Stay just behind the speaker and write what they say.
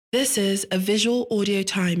This is a Visual Audio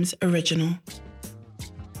Times original.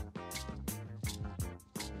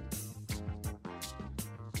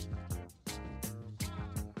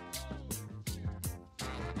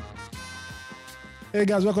 Hey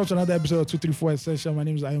guys, welcome to another episode of 234 Essential. My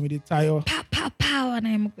name is Ayomide Tayo. Pow, and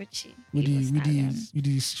I'm Gucci. With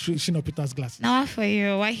the Shino Peters glasses. Now for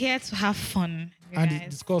you, we're here to have fun, and guys.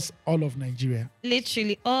 discuss all of Nigeria.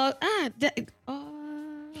 Literally all.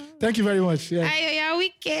 Thank you very much. Yeah. You're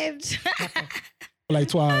wicked. For like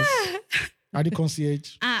 2 hours. At the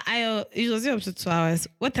concierge. It was up to 2 hours.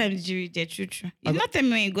 What time did you reach there? True. You not tell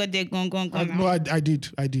me when you got there. Gone. No, I did.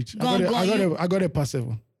 I got it past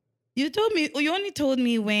 7. You told me. You only told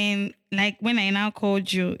me when I now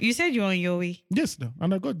called you. You said you're on your way. Yes, no,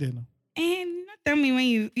 and I got there now. And you not tell me when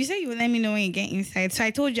you said you will let me know when you get inside. So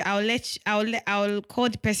I told you I'll call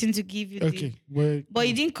the person to give you. Okay, but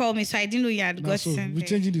you didn't call me, so I didn't know you had got so something. we're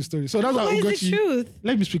changing the story. So that's how we got the you. Truth?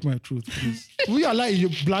 Let me speak my truth, please. We allow a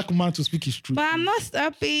black man to speak his truth. But I'm not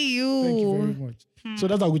stopping you. Thank you very much. So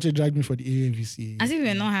that's how Gucci dragged me for the AMVCA. As if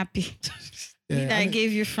you're not happy. I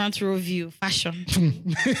gave you front row view, fashion,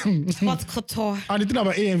 hot couture. And the thing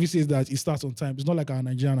about AMVC is that it starts on time. It's not like our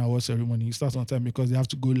Nigerian award ceremony. It starts on time because they have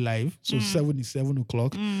to go live. So 7 is 7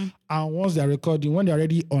 o'clock. And once they're recording, when they're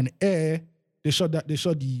already on air, they shut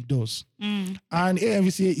the doors. And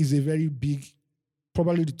AMVCA is a very big,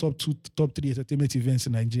 probably the top 3 entertainment events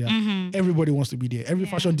in Nigeria. Everybody wants to be there. Every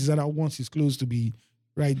fashion designer wants his clothes to be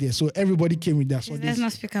right there. So everybody came with their Sundays. Let's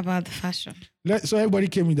not speak about the fashion. So everybody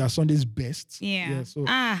came with their Sunday's best. Yeah. So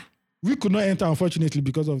we could not enter, unfortunately,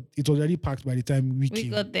 because of it was already packed by the time we came. We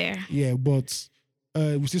got there. Yeah, but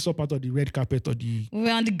we still saw part of the red carpet we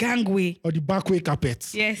were on the gangway. Or the backway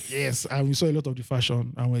carpet. Yes. Yes. And we saw a lot of the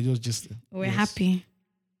fashion and we're just we're happy.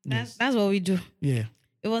 That's what we do. Yeah.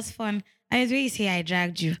 It was fun. I was really say I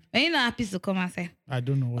dragged you. Are you not happy to come and say? I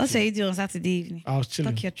don't know what. What you do on Saturday evening? I was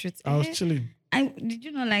chilling. Talk your truth. I was chilling. Did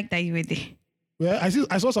you not like that you were there? Well,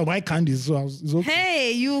 I saw some eye candies, so it's okay.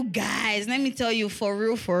 Hey, you guys, let me tell you for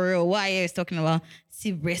real, what I was talking about,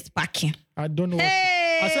 see breast packing. I don't know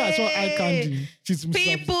hey, what. I saw eye candy.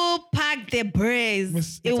 People pack their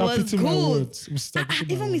breasts. It was good.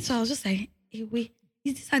 Even me too, I was just like, hey, wait.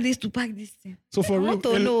 Is this how they used to pack this thing? So for real,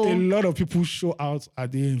 a lot of people show out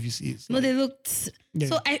at the AMVCAs. No, they looked... Yeah.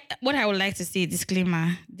 So what I would like to say,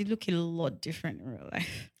 disclaimer, they look a lot different in real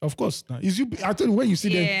life. Of course. I tell you, when you see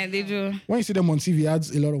them... Yeah, they do. When you see them on TV, it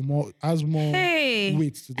adds more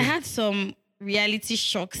weight to them. I had some reality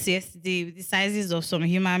shocks yesterday with the sizes of some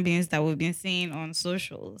human beings that we've been seeing on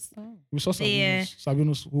socials. Oh. We saw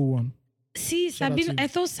Sabinus who won. See, I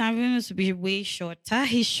thought Sabinus would be way shorter.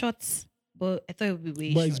 He's short. But I thought it would be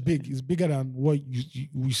way But shorter. it's big. It's bigger than what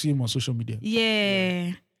we see him on social media.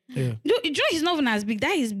 Yeah. No, he's not even as big.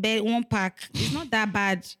 That is one pack. It's not that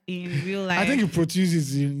bad in real life. I think he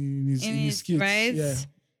produces in his skills. Right? Yeah.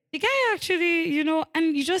 The guy actually,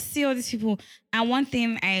 and you just see all these people. And one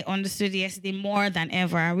thing I understood yesterday more than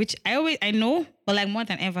ever, which I know, but like more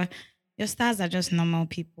than ever, your stars are just normal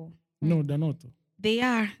people. No, they're not. They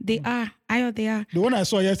are. They are. They are. The one I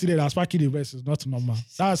saw yesterday that was packing the breast is not normal.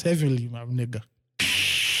 That's heavenly, my nigga.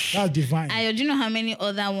 That's divine. Do you know how many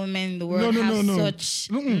other women in the world have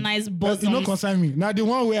such nice bosoms? You don't concern me. Now the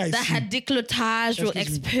one where I that see her décolletage will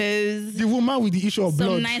expose. The woman with the issue of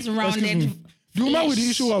blood. Some nice rounded. The woman with the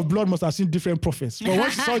issue of blood must have seen different prophets. But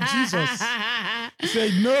when she saw Jesus, she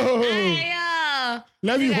said, "No,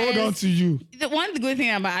 let me hold on to you." The one good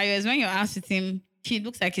thing about Ayo is when you're asked with him, he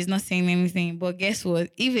looks like he's not saying anything. But guess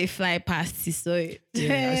what? If a fly passed, he saw it.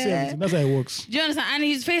 Yeah, I see everything. That's how it works. Do you understand? And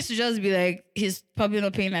his face to just be like, he's probably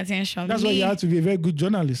not paying attention. That's why you have to be a very good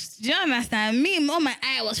journalist. Do you understand? All my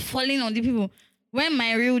eye was falling on the people. When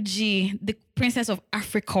my real G, the Princess of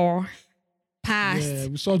Africa, passed. Yeah,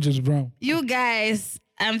 we saw James Brown. You guys,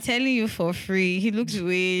 I'm telling you for free, he looks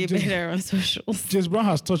way better on socials. James Brown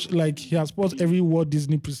has touched, he has bought every Walt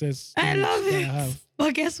Disney princess. I love it.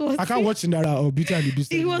 But guess what? I can't watch Cinderella or Beauty and the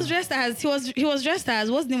Beast. He was dressed as what's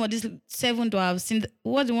the name of this 7 dwarfs?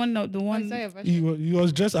 What's the one? He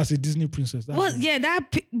was dressed as a Disney princess. But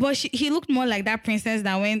he looked more like that princess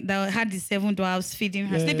that had the 7 dwarfs feeding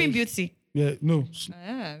her. Sleeping Beauty. Yeah, no.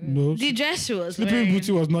 No. The dress she was Sleeping wearing.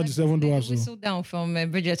 Beauty was not the 7 dwarfs. Whistle down from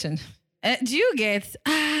Bridgerton. Do you get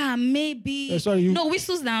maybe?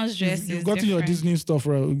 Whistles Down's dress. You've gotten your Disney stuff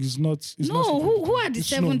right. It's not. Who are the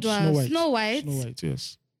 7 dwarfs? Snow White. Snow White,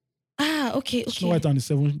 yes. Okay. Snow White and the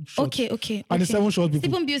 7 shorts. Okay. And the 7 shorts people.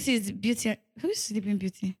 Sleeping Beauty is Beauty. Who's Sleeping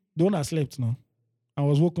Beauty? The one that slept now. I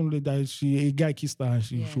was walking late that a guy kissed her and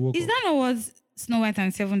she woke up. Is that not what Snow White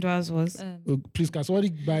and Seven Dwarfs was? Oh, please, can somebody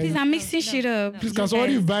buy? Please, I'm mixing shit up. Please, can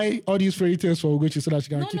somebody buy all these fairy tales for Ugochi so that she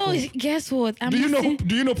can keep No, up? guess what? Do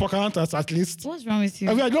you know Pocahontas at least? What's wrong with you?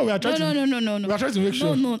 We are trying to. No. We are trying to make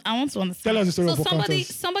sure. No, I want to understand. Tell us the story so of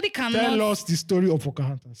Pocahontas. somebody cannot. Tell us the story of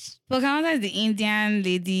Pocahontas. Pocahontas is the Indian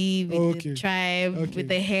lady with the tribe with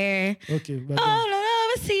the hair. Okay. But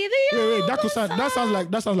Oh, no, see the. wait.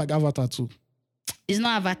 That sounds like Avatar too. It's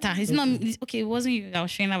not Avatar. It's not. Okay, it wasn't you that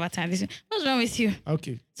was showing Avatar. What's wrong with you?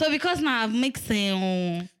 Okay. So because now I've mixed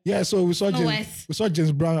Yeah, so we saw White.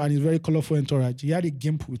 James Brown and his very colorful entourage. He had a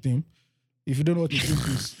gimp with him. If you don't know what a gimp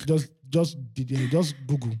is, just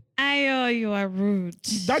Google. Ayo, you are rude.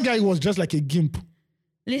 That guy was just like a gimp.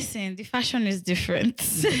 Listen, the fashion is different.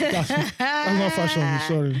 That's not fashion. I'm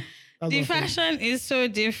sorry. That's The not fashion is so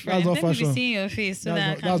different. That's not Let me fashion. be seeing your face so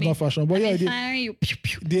that That's not fashion. But yeah, firing you. Pew,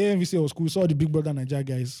 pew. the AMVC was cool. We saw the Big Brother Nigeria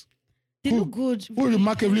guys They look good. who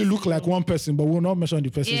remarkably look like one person, but we'll not mention the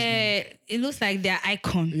person's name. Yeah, it looks like they're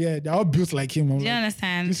icon. Yeah, they're all built like him. I'm Do you like,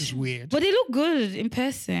 understand? this is weird. But they look good in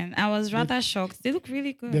person. I was rather shocked. They look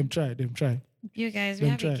really good. Them try. You guys, we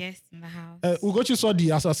them have try. a guest in the house. Ugochi saw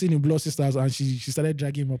the assassin in Blood Sisters and she started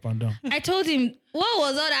dragging him up and down. I told him, what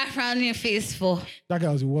was all that frowning face for? That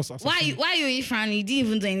guy was the worst assassin. Why you frowning? You didn't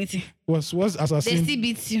even do anything. Was They assassin still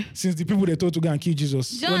beat you. since the people they told to go and kill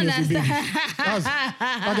Jesus. Do you when he was a baby. understand?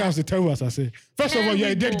 That guy was a terrible assassin. First of all, you're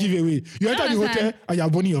a dead giveaway. You enter the hotel understand? and you're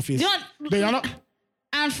burning your face. Do Then you're not,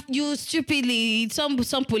 And you stupidly,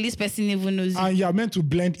 some police person even knows you. and you're meant to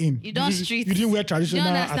blend in. You don't street. You didn't wear Do you traditional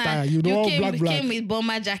understand? attire. You don't wear black. came with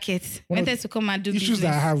bomber jackets. One of Wanted to come and do Issues business.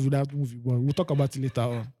 that I have with that movie, but we'll talk about it later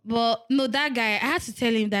on. But no, that guy, I had to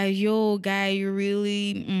tell him that, yo, guy, you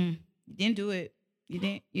really, you didn't do it. You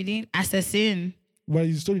didn't assassin. But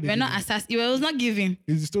it's the story they We're give not him. assassin. It was not giving.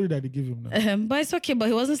 It's the story that they give him now. But it's okay. But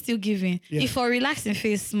he wasn't still giving. Yeah. If for relaxing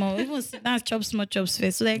face small, even sit down, chop small chops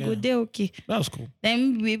face. So like, Yeah. go there, okay. That's cool.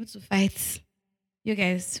 Then we'll be able to fight. You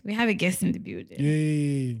guys, we have a guest in the building.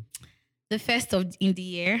 Yay. The first in the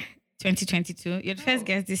year, 2022. You're the first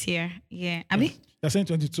guest this year. Yeah. I mean, They're saying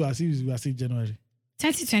 22 as if we are saying January.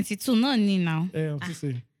 2022, not me now. Yeah, I'm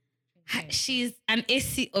still saying. She's an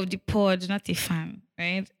AC of the pod, not a fan,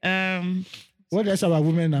 right? What did I say about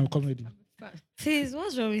women and comedy? Please,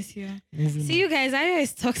 what's wrong with you? Moving See, you guys, Ayo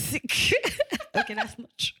is toxic. Okay, that's not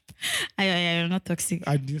true. Ayo, you're not toxic.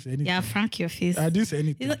 on. I didn't say anything. Yeah, frank your face. I didn't say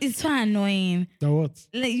anything. It's so annoying. The what?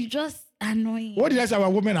 Like, you just annoying. What did I say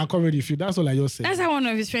about women and comedy? If you, that's all I just said. That's how one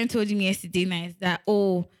of his friends told him yesterday night that,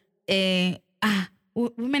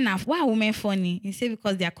 women are, why are women funny? He said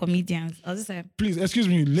because they are comedians. I was just like, Please, excuse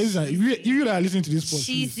me, ladies and you that are listening to this podcast,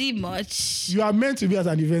 please, cheesy much. you are meant to be at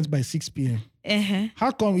an event by 6 p.m. Uh-huh.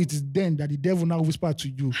 How come it is then that the devil now whisper to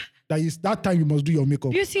you that is that time you must do your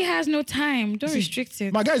makeup? Beauty has no time. Don't restrict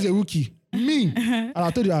it. My guy is a rookie. Me, and I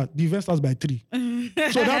told you that the event starts by 3.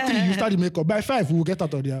 So that 3, you start the makeup. By 5, we will get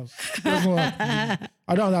out of the house. That's not happening.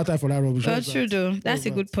 I don't have that time for that rubbish. But What's true that? though. That's a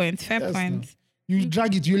What's good that? point. Fair Yes, point. no. You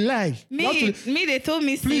drag it, you lie. You have to, They told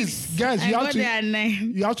me 6. Please, guys, I you have got to- there at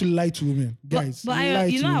 9. you have to lie to women. Guys, But lie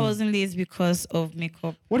you to know I women. wasn't late because of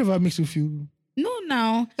makeup. Whatever makes you feel. No,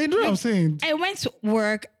 now. Hey, you know what I'm saying? I went to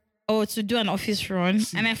work or to do an office run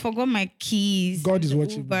and I forgot my keys. God is in the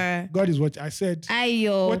watching. Uber. God is watching. I said,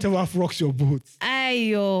 Ayo. whatever rocks your boat.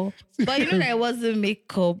 Ayo. But you know that it wasn't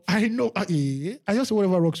makeup. I know. I just say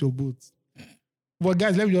whatever rocks your boat. But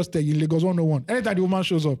guys, let me just tell you, in Lagos 101, anytime the woman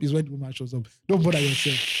shows up is when the woman shows up. Don't bother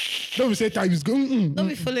yourself. Don't be saying time is going. Don't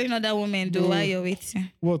be following other women though No. while you're waiting.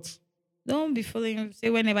 What? Don't be following.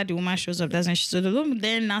 Say whenever the woman shows up, that's when she shows up. Don't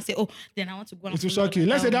then now say, oh, then I want to go and It will follow shock you.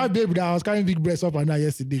 Let's say another that babe that was carrying big breasts up and down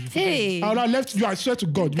yesterday. Hey. I would have left you. I swear to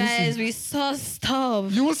God. You won't see Guys, me. we saw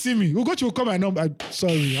stuff. You won't see me. We'll go to come and I'm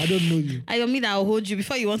sorry. I don't know you. I mean that I'll hold you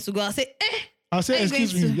before you want to go. I'll say, I'll say, Are you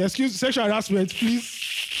excuse going me. Excuse sexual harassment, please.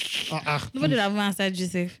 nobody would have answered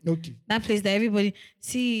Joseph. Okay. That place that everybody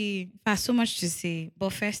see. I have so much to say.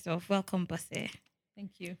 But first off, welcome, Bosse.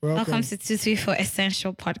 Thank you. Welcome to 234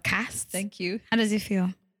 Essential Podcast. Thank you. How does it feel?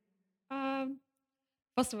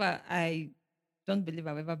 First of all, I don't believe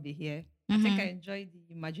I'll ever be here. I think I enjoy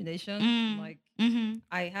the imagination. Mm. Like Mm-hmm.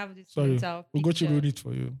 I have this Sorry. mental We'll go to picture. ruin it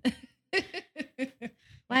for you.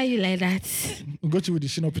 Why are you like that? We'll go to with the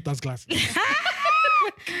Shino Peters glasses.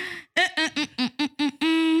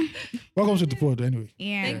 Welcome to the pod anyway.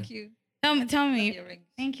 Yeah. Thank you. Tell me. Earrings.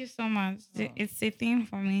 Thank you so much. It's a thing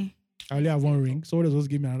for me. I only have 1 ring. Someone else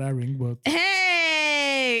give me another ring, but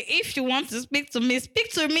Hey, if you want to speak to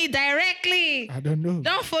me directly. I don't know.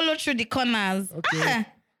 Don't follow through the corners. Okay. Ah.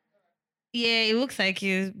 Yeah, it looks like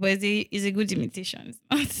it, but it's a good imitation. It's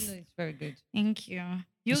not. No, it's very good. Thank you.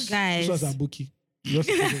 You This guys. was a bookie. Just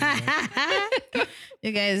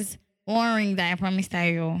You guys, one ring that I promised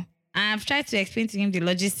Ayo. I've tried to explain to him the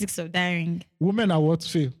logistics of that ring. Women are what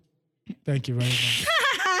fail. Thank you very much.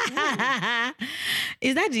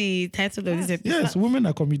 Is that the title of this episode? Yes, women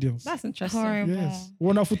are comedians. That's interesting. Horrible. Yes,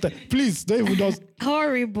 wonderful. Please don't even just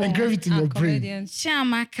Horrible. engrave it in your brain. Comedians.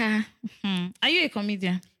 Shamaka. Are you a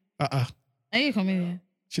comedian? Are you a comedian?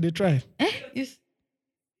 Should they try? Yes.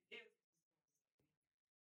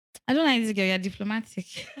 I don't like this girl. You're diplomatic.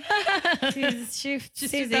 She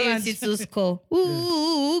says the to score.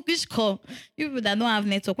 Ooh, which call? You people that don't have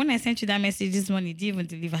network. When I sent you that message this morning, did you even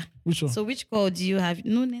deliver? Which one? So which call do you have?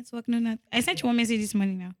 No network, no net. I sent you one message this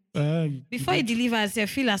morning now. Before you deliver,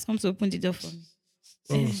 Phil has come to open the door for me.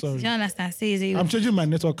 Oh, sorry. Do you understand? Say I'm changing my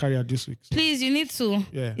network carrier this week. So. Please, you need to.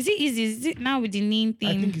 Yeah. Is it easy? Is it now with the name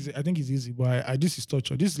thing? I think it's easy, but this is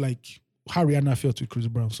torture. This is like how Rihanna felt with Chris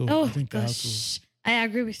Brown. So Oh I think gosh, I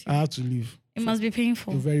agree with you. I have to leave. It must be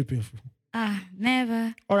painful. It's very painful.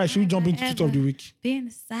 Never. All right, should we jump into tweet of the week? Been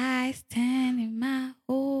a size 10 in my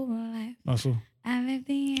whole life. Also, I lived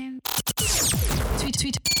the end.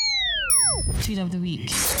 Tweet of the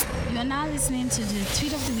week. You are now listening to the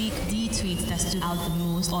tweet of the week, the tweet that stood out the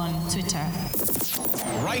most on Twitter.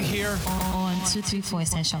 Right here On 234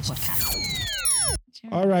 Essential Podcast.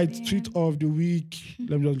 all right, tweet of the week.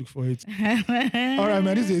 Let me just look for it. All right,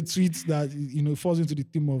 man, this is a tweet that falls into the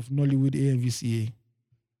theme of Nollywood AMVCA.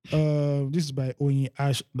 This is by Oyin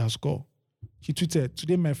Ash _. She tweeted,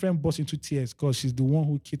 "Today my friend burst into tears because she's the one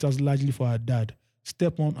who caters largely for her dad,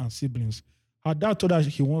 stepmom, and siblings. Her dad told her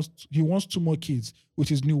he wants 2 more kids with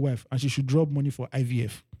his new wife, and she should drop money for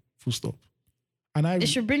IVF. Full stop." And They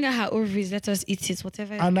should bring her ovaries, let us eat it,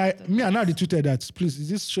 whatever. and I retweeted that. Please, is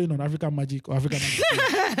this showing on African Magic or African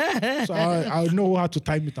Magic? So I'll know how to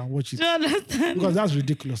time it and watch it. Do you understand? Because that's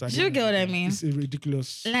ridiculous. Do you get what I mean? It's a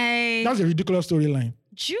ridiculous. Like, That's a ridiculous storyline.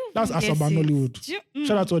 do you That's get Asaba it? Nollywood. Do you-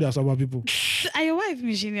 Shout out to all the Asaba people. Are your wife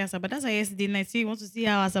Michelle Asaba? That's why yesterday night. See, you want to see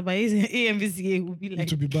how Asaba is in AMVCA will be like.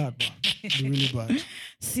 It will be bad, man. It'll be really bad.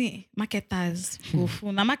 See, marketers go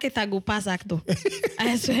full. Now marketer go pass actor.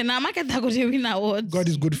 I swear, now marketer go dey win awards. God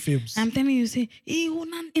is good films. I'm telling you, say, he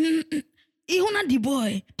not the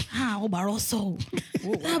boy. Obaroso.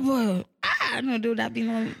 That boy. No, dude, that be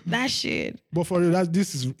no that shit. But for real,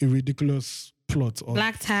 this is a ridiculous plot.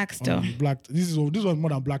 Black tax, though. This was more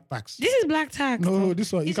than black tax. This is black tax. No, though.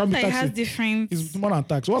 this one, you It's can't just be like it has taxing. different. It's more than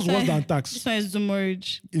tax. What's worse than tax? This one is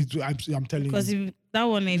demurrage. I'm telling Because you. if that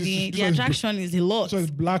one, This the one is attraction is a lot. So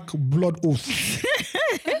it's black blood oath.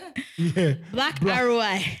 Yeah. Black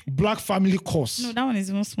ROI. Black family cost. No, that one is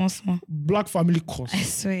even small. Black family cost. I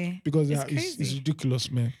swear. Because It's it's crazy. ridiculous,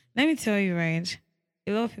 man. Let me tell you, right?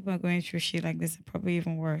 A lot of people are going through shit like this, probably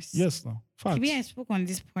even worse. Yes, no. Facts. Maybe I spoke on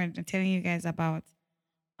this point and telling you guys about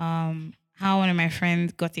how one of my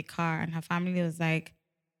friends got a car and her family was like,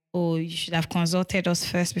 "Oh, you should have consulted us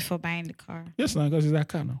first before buying the car." Yes, no, because it's that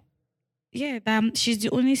car now. Yeah, she's the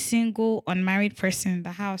only single unmarried person in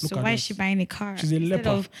the house. Look So at why that. is she buying a car? She's a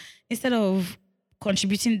leper. Instead of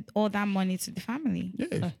contributing all that money to the family.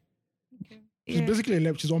 Yeah. She's Yeah. basically a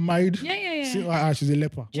leper. She's unmarried. Yeah. She's a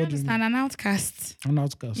leper. Do you What do you mean? understand? An outcast. An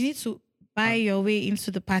outcast. You need to buy your way into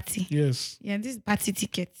the party. Yes. Yeah, this is party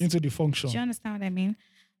ticket. Into the function. Do you understand what I mean?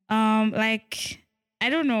 Like, I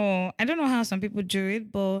don't know how some people do it,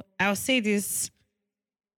 but I'll say this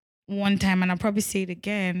one time and I'll probably say it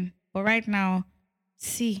again. But right now,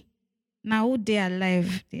 see, now who they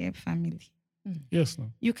alive, their family. Yes, no.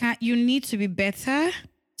 You need to be better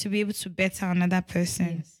to be able to better another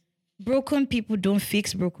person. Yes. Broken people don't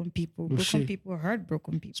fix broken people. Broken shit. people hurt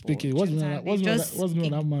broken people. Speaking. What's the name of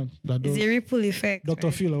that man that does? It's a ripple effect. Dr.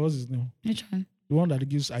 right? Phil, or what's his name? Which one? The one that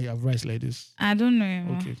gives advice like this. I don't know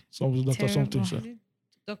him. Okay. So it was Dr. something, Terrible. sir.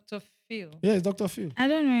 Dr. Phil. Yeah, it's Dr. Phil. I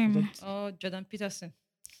don't know him. Oh, Jordan Peterson.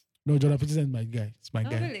 No, Jordan Peterson is my guy. It's my Oh,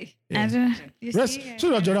 guy. really? Yeah. I don't. You Rest, see, so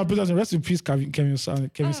that Jordan Peterson, rest in peace, Kevin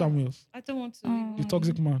Oh. Samuels, I don't want to. Oh. the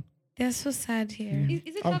toxic man. they're so sad here.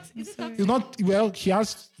 Is it toxic? Is it sorry. toxic? It's not well.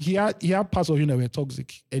 He had parts of him that were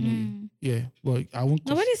toxic anyway. Yeah, but I won't.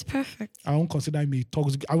 Nobody's perfect. I won't consider him a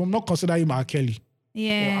toxic. I will not consider him R. Kelly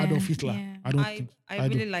Yeah. or Adolf Hitler. yeah. I don't I think.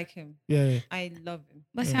 really don't. like him. Yeah. I love him.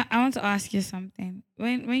 But see, I want to ask you something.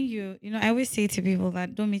 When you I always say to people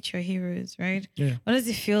that don't meet your heroes, right? Yeah. What does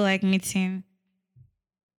it feel like meeting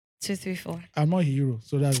 234? I'm not a hero,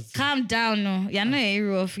 so that's. Calm down, no. You're not a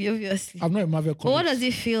hero, obviously. I'm not a Marvel. But what comics. does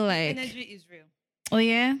it feel like? Energy is real. Oh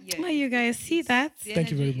yeah? Yeah. Well, you guys see that? The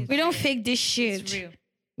Thank you very energy much. is We don't real. fake this It's shit. real.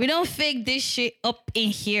 We don't fake this shit up in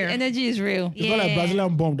here. The energy is real. It's not like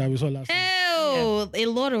Brazilian bomb that we saw last night. Oh, a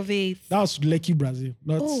lot of it. That was Lucky Brazil,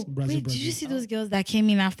 not Oh, Brazil. wait, Brazil. did you see those girls that came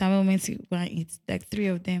in after we went to go and eat? Like 3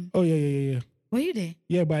 of them. Oh yeah. Were you there?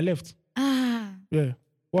 Yeah, but I left. Ah. Yeah.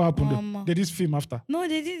 What happened? Mama. They did this film after. No,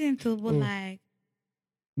 they didn't. But Oh. like,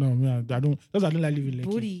 No, man, I don't. Because I don't like living in Lekki.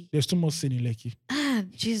 Booty. There's too much sin in Lekki.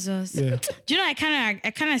 Jesus. Yeah. Do you know? I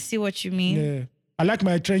kind of see what you mean. Yeah. I like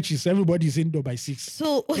my trenches. Everybody's indoor by 6.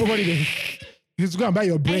 So Nobody there. He's going to buy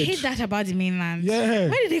your bread. I hate that about the mainland. Yeah.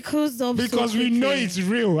 Why did they close up? Because so we know quickly? it's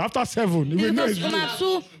real. After 7, we know Because it's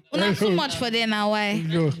real. una too much for them now. Why?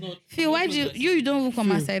 No. Phil, why do you don't work on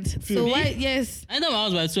my side? Phil. So why? Yes. I enter my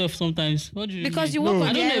house by 12 sometimes. What do you Because mean? you work No. on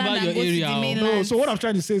I the don't know island about and your go to area, the oh. mainland. No, so what I'm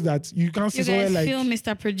trying to say is that you can't see you somewhere guys like feel, Mr.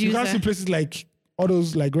 you Producer. can't see places like all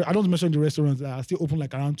those like I don't mention the restaurants that are still open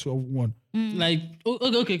like around 12, 1. Like,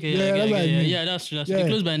 okay. Yeah, that's what I mean. Yeah, that's true. That's true. Yeah. They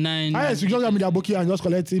close by 9. Yes, you just have me that bookie and just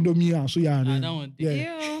collect Indomie and soya. And then, that one.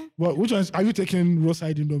 yeah. Ew. But which ones are you taking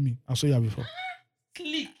roadside Indomie and soya before?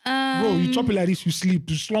 Bro, you chop it like this, you sleep,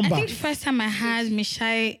 you I slumber. think the first time I had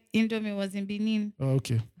Mishai Indomie was in Benin Oh,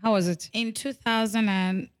 okay. How was it? in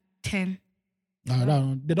 2010.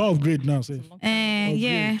 They don't upgrade now. So.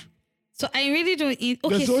 Yeah. So I really don't eat.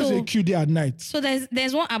 Okay, There's always so a queue there at night. so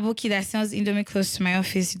there's one aboki that sells Indomie close to my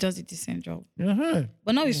office. He does a decent job, Uh-huh.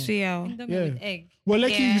 but not with suya Indomie Yeah. with egg. Well,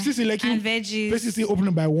 like Yeah. you still see like and places veggies. still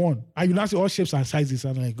opening by 1. And you now see all shapes and sizes.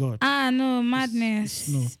 And like, God. No, madness.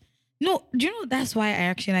 no. No, do you know that's why I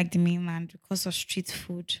actually like the mainland because of street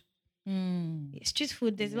food. Street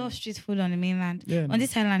food, there's a lot of street food on the mainland. Yeah, On no.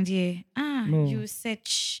 this island here, No. you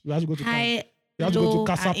search You have to go to high, You have to go low,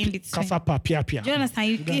 to and in between. Kasapa, Pia Pia. Do you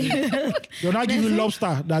understand? They'll not give you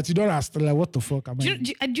lobster that you don't ask. Like, what the fuck am I?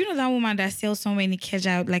 Do you know that woman that sells somewhere in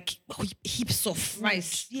Ikeja like heaps of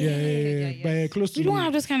Rice. Yeah. But close to We don't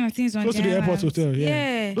have those kind of things on close to the airport islands. hotel. Yeah.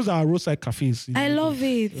 Yeah. Those are roadside cafes. I love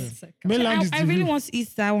it. Mainland is I the really real, want to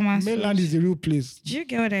eat that woman's mainland food. is the real place. Do you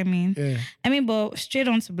get what I mean? Yeah. I mean, but straight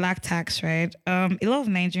on to black tax, right? A lot of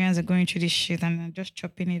Nigerians are going through this shit and are just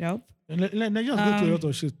chopping it up. Nigerians go through a lot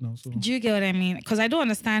of shit now. So Do you get what I mean? Because I don't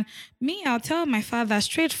understand. Me, I'll tell my father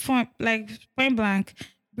straight from like point blank,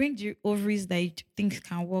 bring the ovaries that you think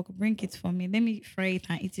can work. Bring it for me. Let me fry it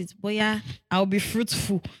and eat it. But yeah, I'll be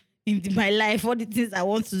fruitful in my life. All the things I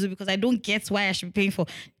want to do because I don't get why I should be paying for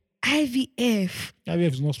IVF.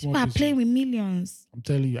 IVF is not small. People are place. playing with millions. I'm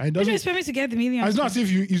telling you. It You don't doesn't. expect me to get the millions. It's not as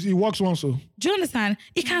if it works once. So Do you understand?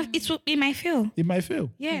 It might fail. it might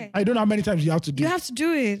fail. Yeah. I don't know how many times you have to do. You have to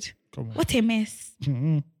do it. Come on. What a mess.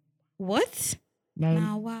 Mhm. What?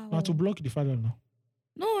 Now, Wow. now to block the father now.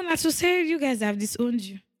 No, not to say you guys have disowned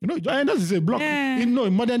you. You know, and that's say block. Yeah. In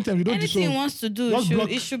modern terms, you don't Anything he disown. wants to do, Just block-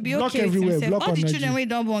 it should be block okay with everywhere, himself. block All on the children Nigeria. we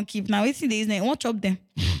don't want keep now, waiting the name, want chop them.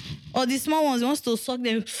 Or the small ones, he wants to suck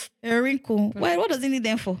them a wrinkle. Well, what does he need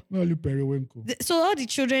them for? No, only periwinkle. So all the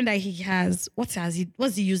children that he has, what's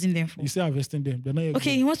he using them for? You say harvesting them. They're not yet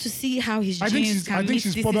Okay, grown. he wants to see how his I think genes she's. can I think mix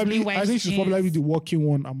she's this probably. his new I think she's probably genes. the working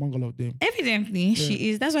one among all of them. Evidently, she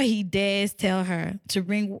is. That's why he dares tell her to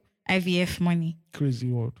bring IVF money. Crazy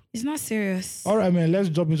world. It's not serious. All right, man. Let's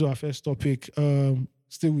jump into our first topic.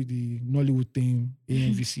 Still with the Nollywood theme,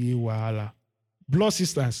 AMVCA Wahala. Blood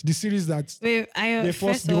Sisters, the series that Wait, they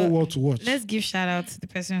forced the whole world to watch. Let's give shout out to the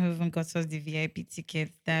person who even got us the VIP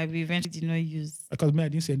ticket that we eventually did not use. Because me, I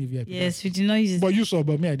didn't see any VIP. Yes, we did not use But it. you saw,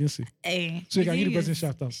 but me, I didn't see. Hey, So you we can give the didn't person use-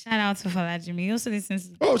 shout out. Shout out to Falajimi. He also listens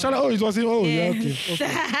to Oh, shout out. Oh, it was him. Oh, yeah, okay.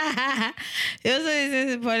 He also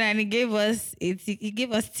listens to the pod and he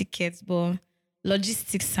gave us tickets, but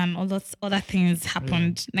logistics and all those other things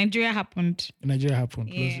happened. Nigeria happened. Nigeria happened.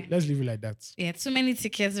 Yeah. Let's leave it like that. Yeah, too many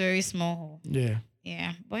tickets, very small hole. Yeah.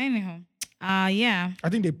 Yeah, but anyhow, yeah, I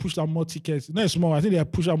think they pushed out more tickets. Not small. I think they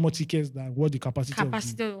pushed out more tickets than what the capacity of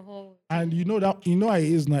capacity of the whole. And you know how it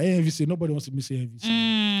is now. AMVC, nobody wants to miss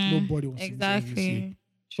AMVC. Nobody wants to miss AMVC. Exactly.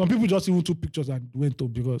 Some people just even took pictures and went to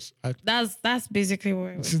because That's basically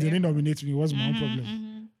what it was. since they didn't nominate me, it wasn't my own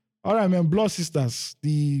problem. All right, man. Blood Sisters,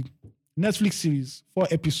 the Netflix series,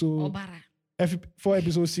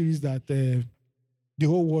 4-episode series that the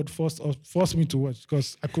whole world forced me to watch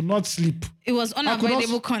because I could not sleep. It was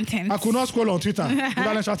unavoidable content. I could not scroll on Twitter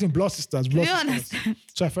without shouting Blood Sisters, Blood Do you Sisters. understand?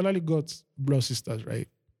 So I finally got Blood Sisters, right?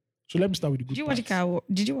 So let me start with the good Did you watch it parts. at work?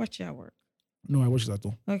 Did you watch it at work? No, I watched it at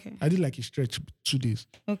home. Okay. I did like a stretch 2 days.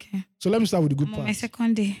 Okay. So let me start with the good I'm on my parts.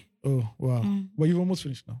 second day. Oh, wow. But you've almost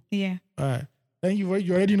finished now. Yeah. All right. Then you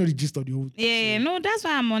already know the gist of the whole Yeah. No, that's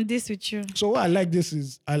why I'm on this with you. So what I like this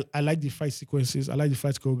is I like the fight sequences. I like the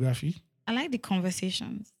fight choreography. I like the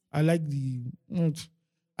conversations. I like the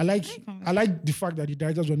I like the fact that the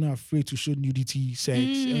directors were not afraid to show nudity, sex,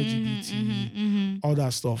 LGBT, all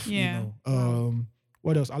that stuff. Yeah. You know,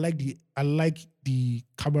 What else? I like the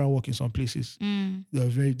camera work in some places.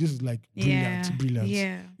 They're this is like brilliant.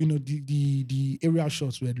 Yeah. You know, the aerial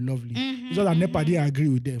shots were lovely. Mm-hmm, It's just that NEPA didn't agree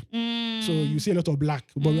with them. So you see a lot of black,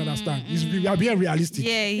 but we understand. We are being realistic.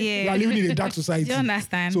 Yeah, yeah. We are living in a dark society. Do you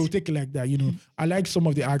understand? So take it like that, you know. I like some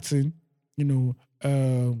of the acting, you know,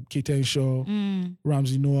 Keita Shaw,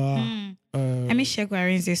 Ramsey Noah. I miss Shegun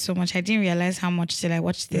Arinze so much. I didn't realize how much till I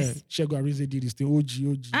watched this. Shegun Arinze did this thing.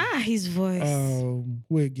 OG. His voice.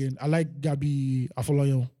 Who again? I like Gabi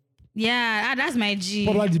Afolayan. Yeah, that's my G.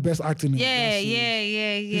 Probably the best acting. Yeah.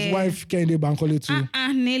 His wife Kehinde Bankole too.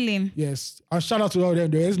 Nailing. Yes, and shout out to all them.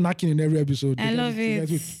 There is knocking in every episode. I love it.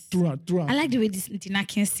 Through. I like the way the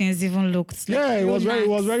knocking scenes even looked. Like Yeah, it was done.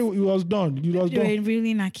 It was They done. were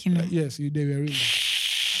really knocking. Yes, they were really.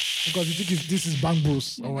 Because you think this is Bang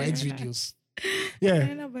Bros or X videos.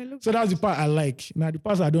 Yeah. So that's the part I like. Now the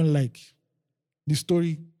parts I don't like, the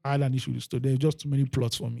story, I had an issue with the story. There's just too many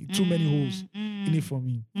plots for me, too many holes in it for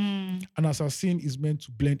me. An assassin is meant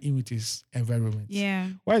to blend in with his environment. Yeah.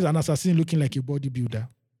 Why is an assassin looking like a bodybuilder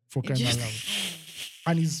for crying out loud?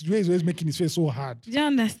 And his way is always making his face so hard. Do you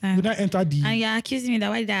understand? You now enter the. And you're accusing me that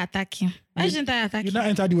why did I attack him? Why didn't I attack You him? now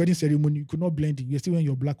enter the wedding ceremony. You could not blend in. You're still wearing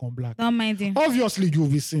your black on black. Don't mind him. Obviously, you will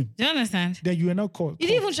be seen. Do you understand? Then you are now caught. You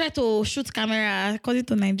didn't even try to shoot camera according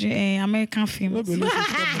to Nigerian American films.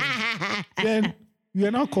 Then you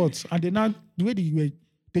are now caught, and then now the way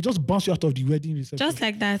they just bounce you out of the wedding reception. Just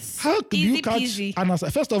like that. How could Easy you catch peasy. an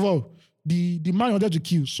assassin? First of all, the man wanted to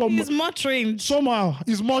kill. He's more trained. Somehow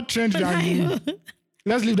he's more trained than you.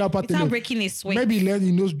 Let's leave that part It's not alone. breaking his sweat. Maybe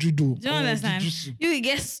he knows judo. Do you or understand? jujutsu. You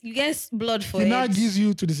get blood for He it. now gives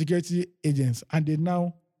you to the security agents, and they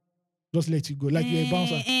now just let you go like you're a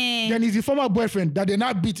bouncer. Then it's the former boyfriend that they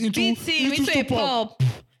now beat him into a pop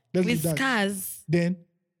Let's with leave that. scars. Then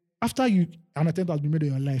after an attempt has been made in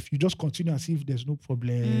your life, you just continue as if there's no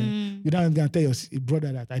problem. You don't gonna tell your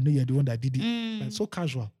brother that I know you're the one that did it. Like, so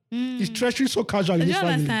casual. It's treachery so casual in Do this you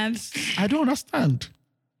family. understand? I don't understand.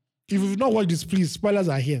 If you've not watched this, please, spoilers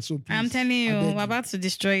are here. So please, I'm telling you, I beg we're about to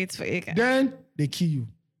destroy it for you guys. Then they kill you.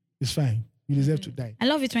 It's fine. You deserve to die. I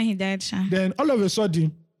love it when he died, Sha. Then all of a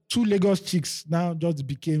sudden, 2 Lagos chicks now just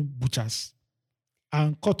became butchers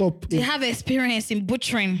and cut up. They have experience in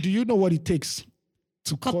butchering. Do you know what it takes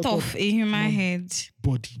to Cut off a human head.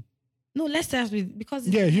 body? No, let's start with because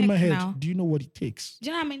it's Human neck head. now. Do you know what it takes? Do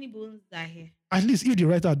you know how many bones are here? At least if the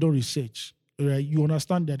writer don't research, right, you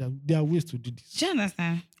understand that there are ways to do this. Do you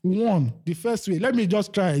understand? One, the first way. Let me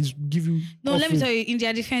just try is give you. No, let me offering. tell you. In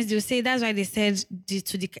their defense, they'll say that's why they said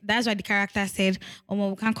that's why the character said, "Oh,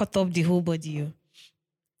 we can't cut off the whole body,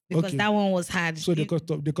 because Okay. that one was hard." So they cut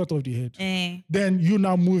off the head. Eh. Then you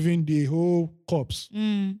now moving the whole corpse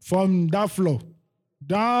from that floor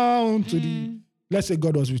down to the. Let's say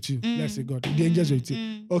God was with you. Let's say God, the angels were with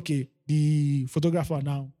you. Okay, the photographer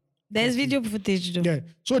now. There's video footage though. Yeah.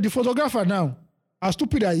 So the photographer now, as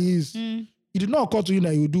stupid as he is, it did not occur to him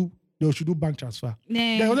that they should do bank transfer.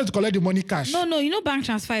 Yeah. They wanted to collect the money cash. No, you know bank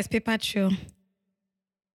transfer is paper trail.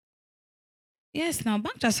 Yes, now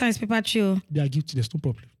bank transfer is paper trail. They are guilty. There's no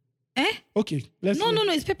problem. Eh? Okay. Let's No,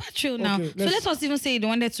 it's paper trail now. Okay, So let us even say they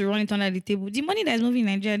wanted to run it under the table. The money that is moving in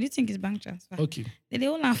Nigeria, do you think is bank transfer? Okay. They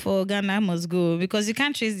all have for Ghana must go because you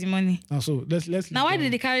can't trace the money. Now so let's leave Now why that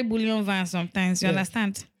did they carry bullion van sometimes? You Yeah.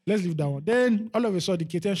 understand? Let's leave that one. Then all of a sudden,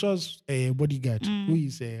 Ketensha's bodyguard, who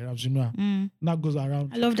is Ramzinua, now goes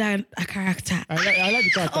around. I love that character. I like the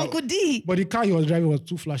character. Uncle D. But the car he was driving was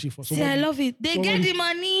too flashy for See, someone. I love it. They get somebody- the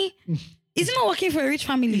money. Is it not working for a rich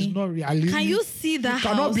family? It's not realistic. Can you see that You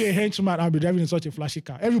cannot house? be a henchman and be driving in such a flashy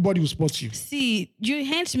car. Everybody will spot you. See, you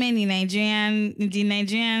henchmen in the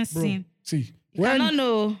Nigerian Bro, scene. see. I don't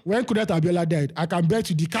know. When Kudet Abiola died, I can bet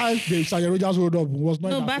you the car the Sergeant Rogers rolled up was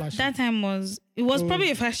not No, that but flashy. that time it was probably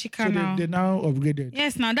a flashy car so now. they now upgraded.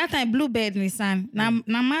 Yes, now that time Bluebird Nissan. Now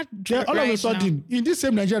my Then all of a sudden, in this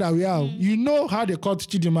same Nigeria that we are, you know how they caught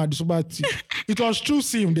Chidinma, the super thief. It was through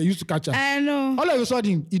SIM they used to catch her. I know. All of a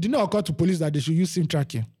sudden, it did not occur to police that they should use SIM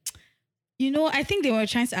tracking. You know, I think they were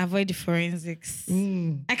trying to avoid the forensics. I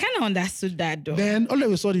kind of understood that though. Then all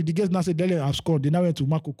of a sudden, the guys now said they have scored. They now went to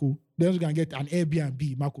Makoko. Then you can get an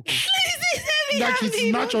Airbnb Makoko. Like it's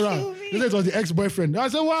natural. They said it was the ex-boyfriend. I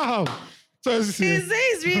said, wow. So it's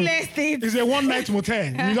real estate. It's a one-night motel.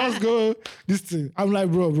 You just go this thing. I'm like,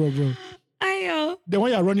 bro. Ayo. Then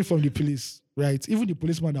when you're running from the police, right? Even the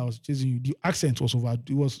policeman that was chasing you, the accent was over.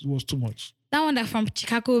 It was too much. That one that from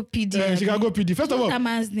Chicago PD. Chicago PD. First of What's all, that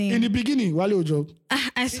man's name? in the beginning, Wale Ojo,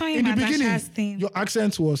 I saw him in the at beginning, Asha's thing. your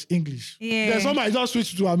accent was English. Yeah. Then somebody just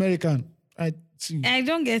switched to American. Right? See, I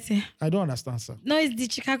don't get it. I don't understand, sir. No, it's the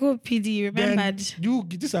Chicago PD. Then Remembered.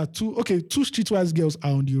 these are two streetwise girls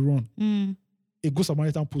are on the run. Mm. A good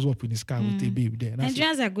Samaritan pulls up in his car with a babe there. And I say,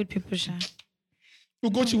 Nigerians are good people, Sha.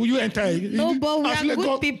 Ugochi, will you enter? No, but we As are Lagos-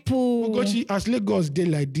 good people. Ugochi, as Lagos day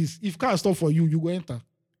like this, if car stop for you, you go enter.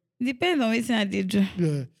 Depends on what they do.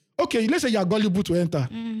 Yeah. Okay, let's say you're gullible to enter.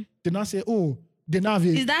 They now say, oh, they now have a...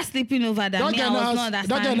 Is that sleeping over that? That Me, guy I now was has- not that guy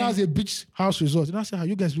now understanding. has a beach house resort. And I say,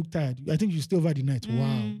 you guys look tired. I think you stay over the night.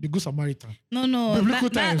 Wow. The good Samaritan. No. Biblical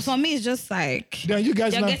That, times. for me, it's just like Then you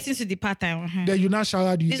guys you're now... getting to the part time. Then you now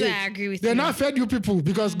showered you. This is why I agree with They you. now fed you people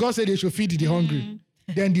because God said they should feed the hungry.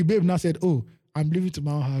 Then the babe now said, oh, I'm leaving to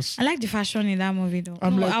my own house. I like the fashion in that movie though.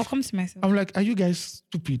 I'm No, like- I'll come to myself. I'm like, are you guys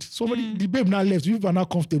stupid? Somebody, the babe now left. You people are not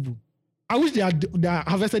comfortable. I wish they had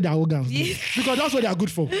harvested their organs though, Yeah. because that's what they are good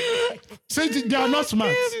for. Say they are not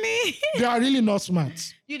smart. Me. They are really not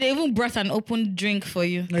smart. They even brought an open drink for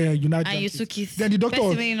you. Yeah, you not And you drank took it. Then the doctor,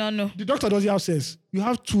 Person wey you don't know. the doctor does have says you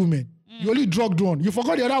have two men. You only drugged one. You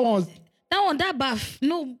forgot the other one. That bath.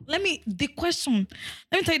 No, let me tell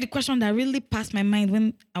you the question that really passed my mind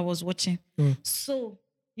when I was watching. So,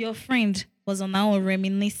 your friend was on our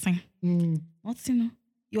reminiscing. What's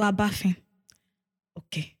you are bathing.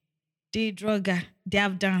 Okay. They drug her. They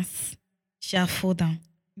have danced. She have fall down.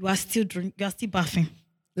 You are still bathing.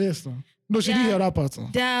 Yes, sir. No, she didn't hear that part. Sir.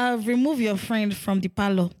 They have removed your friend from the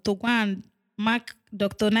parlor to go and mark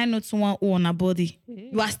Dr. 90210 on her body.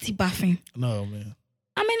 You are still bathing. No, man.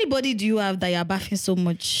 How many body do you have that you are bathing so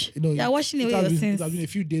much? You know, You are washing away has your been, sins. It has been a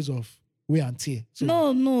few days of wear and tear. So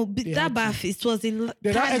No, They that had to. bath, it was a Then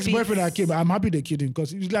tad that ex-boyfriend bit. that came, I'm happy they killed him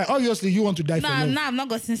because it's like, obviously, you want to die for love. Nah, I've not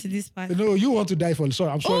gotten to this part. No, you want to die for love.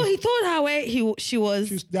 I'm sorry. Oh, he told her where she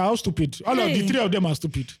was. They are all stupid. All of the Hey. three of them are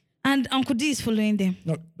stupid. And Uncle D is following them.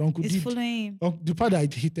 No, Uncle He's D. following him. The part that I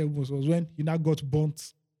hated most was when he now got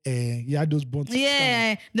burnt. He had those burnt.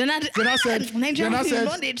 Yeah. Then I said, Nigerian then I people, said,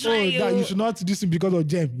 don't they oh, try that you should not do this because of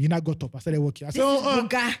Jem. He now got up. I started working. I said,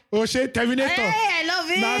 Buga. oh, shit, Terminator. Hey, I love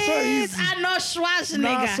it. Nah, so easy. Arnold Schwarzenegger.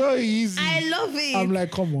 Nah, so easy. I love it. I'm like,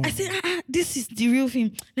 come on. I said, this is the real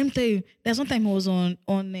thing. Let me tell you, there's one time he was on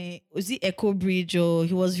was it Echo Bridge or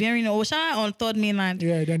he was veering on Third Mainland.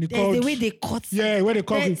 Yeah, then he There's called. the way they cut. Yeah, where they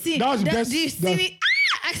called That it. scene, That was the best. Do you see me?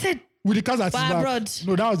 I said, With the cars at his but back. abroad.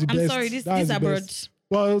 No, that was the I'm best. sorry, That this was the abroad. best.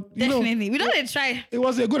 Well, you know, Definitely. We don't try. it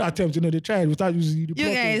was a good attempt. You know, they tried without using the You plot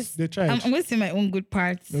guys, holes. They tried. I'm going to say my own good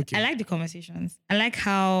parts. Okay. I like the conversations. I like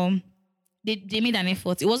how they made an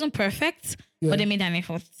effort. It wasn't perfect, Yeah. but they made an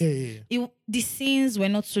effort. Yeah. The scenes were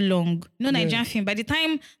not too long. Nigerian film. By the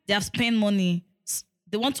time they have spent money,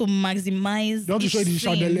 they want to maximize. They want to each show the scene. Do you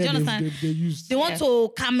chandelier understand? they used. They want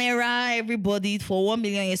to camera everybody for 1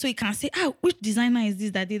 million years. So you can say, which designer is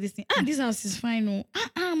this that did this thing? This house is fine.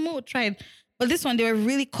 More tried. But this one, they were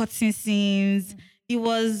really cutting scenes. It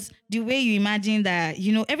was the way you imagine that,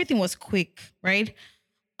 everything was quick, right?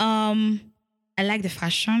 I like the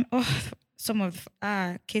fashion. Oh, some of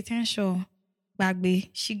Kate Henshaw, Bagby,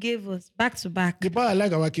 she gave us back to back. The part I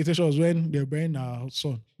like about Kate was when they were burying her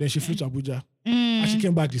son. Then she flew to Abuja. And she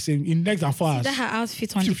came back the same in next and 4 hours. That her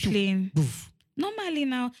outfit on the plane. Boof. Normally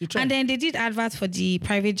now. She tried. And then they did adverts for the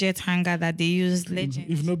private jet hangar that they used, Legend.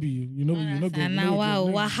 If no be you know And now, wow,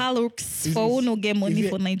 Wahala for who no get money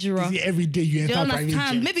for Nigeria. Is it every day you They enter private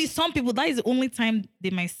understand. jet? Maybe some people, that is the only time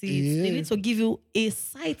they might see it. They Yeah. need to give you a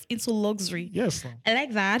sight into luxury. Yes, sir. I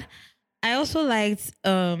like that. I also liked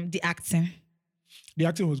the acting. The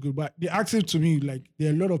acting was good, but the acting to me, like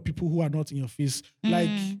there are a lot of people who are not in your face. Like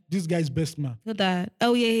this guy's best man. Look at that.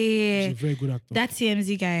 Oh, yeah. He's a very good actor. That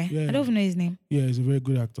TMZ guy. Yeah. I don't even know his name. Yeah, he's a very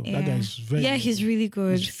good actor. That guy is very Yeah, good. he's really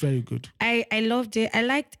good. He's very good. I loved it. I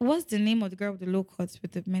liked, what's the name of the girl with the low cuts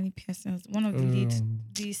with the many piercings? One of the leads.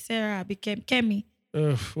 The Sarah became Kemi.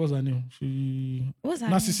 What's her name? She What's that?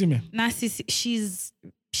 Narsissime. Narcissi.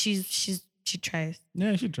 She tries.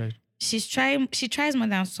 Yeah, she tried. She tries more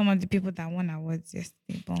than some of the people that won awards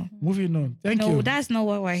yesterday. But Moving on. Thank you. no, that's not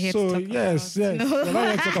what we're here So to talk yes, about. yes. No. Well, I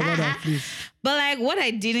want to talk about that, please. But like what I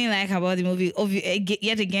didn't like about the movie,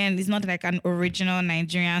 yet again, it's not like an original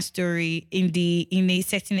Nigerian story in a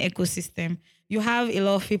certain ecosystem. You have a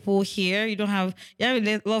lot of people here. You have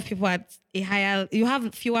a lot of people at a higher. You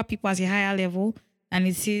have fewer people at a higher level, and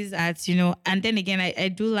it is at And then again, I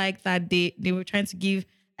do like that they were trying to give.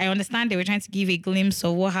 I understand they were trying to give a glimpse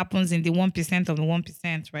of what happens in the 1% of the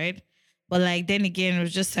 1%, right? But like then again, it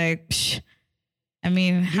was just like, how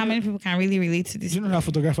many people can really relate to this? You know that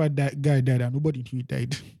photographer guy died and nobody knew he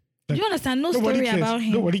died. Do you understand? No Nobody story cares. about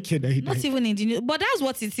him. Nobody cared that he Not died. even in the news. But that's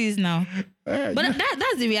what it is now. Eh, But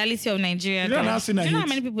that's the reality of Nigeria. you know though. that scene Do I you know how hate?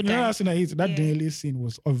 many people You know died? that scene I hate? That Yeah. Daniel scene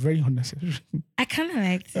was very unnecessary. I kind of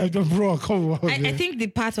liked it. I don't, bro, come on. I man. think the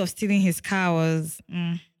part of stealing his car was,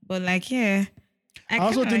 but like, yeah. I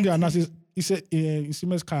also kinda think the liked it. analysis, he said,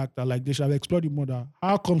 Isime's character, like they should have explored the mother.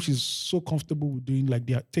 How come she's so comfortable with doing like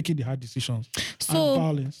they are taking the hard decisions and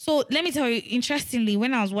violence? So let me tell you, interestingly,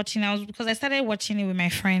 when I was watching, because I started watching it with my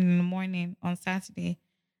friend in the morning on Saturday,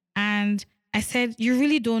 and I said, you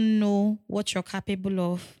really don't know what you're capable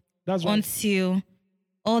of That's why. until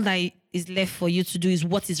all that is left for you to do is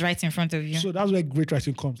what is right in front of you. So that's where great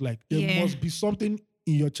writing comes. Like there Yeah. must be something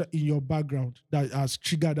in your background that has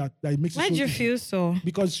triggered that makes Why it do so you easy. feel so?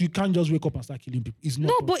 Because you can't just wake up and start killing people. It's not.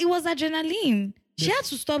 No, possible. but it was adrenaline. She had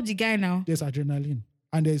to stop the guy now. There's adrenaline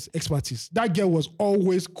and there's expertise. That girl was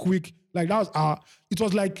always quick. Like that was it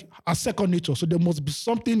was like a second nature. So there must be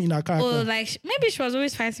something in her character. Or like maybe she was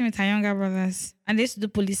always fighting with her younger brothers, and they used to do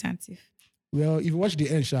police and thief. Well, if you watch the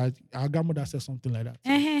end, our grandmother said something like that.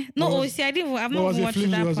 No, But was- see, I've But not was even a watched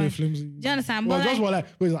flimsy, that was a part. flimsy. Do you understand? It But was just like- more like,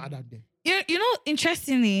 where's Adam there? You know,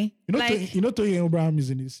 interestingly, You know, like, Toyin Abraham is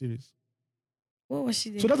in this series. what was she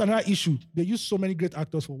doing? So that's another issue. They use so many great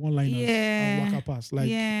actors for one-liners Yeah. and waka pass. Like,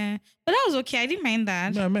 yeah, but that was okay. I didn't mind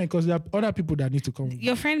that. no, man, because there are other people that need to come.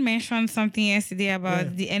 Your friend mentioned something yesterday about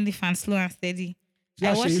Yeah. the elephant slow and steady.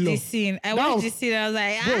 Yeah, I watched Sheilo. this scene. I That watched was- this scene. I was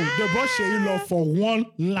like, Bro, they brought Sheyi Love for one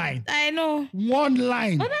line. I know. One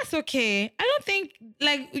line. But that's okay. I don't think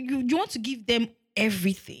like you want to give them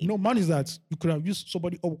everything. No, man, is that you could have used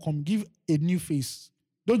somebody come give a new face.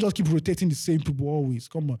 Don't just keep rotating the same people always.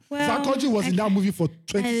 Come on. Well, Sarkozy was in that movie for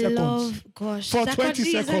 20 I seconds. love, gosh, For 20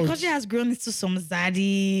 seconds. Sarkozy has grown into some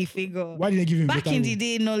zaddy figure. Why didn't they give him a Back better in role? the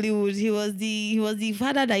day in Hollywood, he was the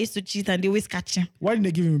father that used to cheat and they always catch him. Why didn't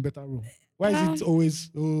they give him a better role? Why Well- is it always,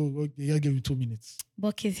 okay, you give him 2 minutes?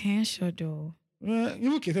 But Kate Henshaw though.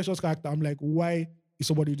 Even Kate Hensshaw's character, I'm like, why is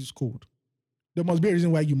somebody this cold? There must be a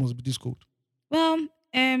reason why you must be this cold. Well,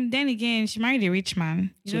 then again, she married a rich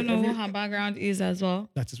man. You So don't know every- what her background is as well.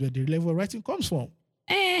 That is where the level of writing comes from.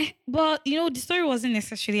 But you know, the story wasn't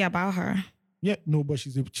necessarily about her. Yeah, no, but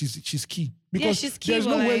she's key. Because she's key, there's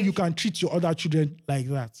no but way like- you can treat your other children like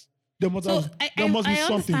that. There must, So there must be I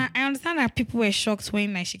something. understand. I understand that people were shocked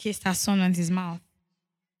when like she kissed her son on his mouth.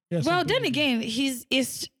 Yeah, Well, something. then again, his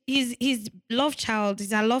love child.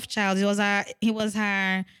 He's her love child. He was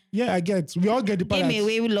her Yeah, I get. We all get the part. gave me that-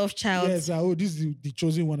 away with love child. Yes, this is the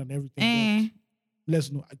chosen one and everything. Eh. But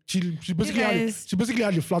let's know. She basically guys- she basically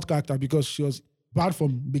had a flat character because she was bad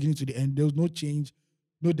from beginning to the end. There was no change,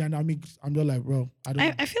 no dynamics. I'm just like, bro, I don't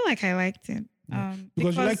know. I feel like I liked it.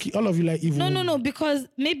 Because you like all of you like evil. no, women. because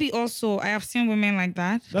maybe also I have seen women like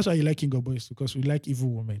that. That's why you like King of Boys, because we like evil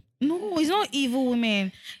women. No, it's not evil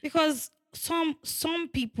women because some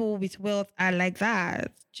people with wealth are like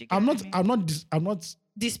that. Do you get I'm what I not mean? I'm not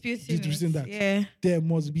disputing disputing it. that. Yeah. There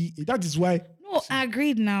must be that is why No, I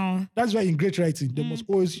agreed now. that's why in great writing there must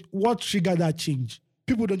always what trigger that change.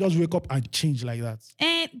 People don't just wake up and change like that.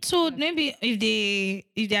 And so maybe if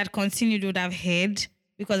they had continued, would have heard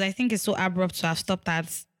because I think it's so abrupt to have stopped at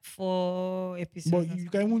 4 episodes. But you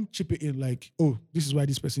can even chip it in like, oh, this is why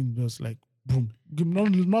this person just like boom. Give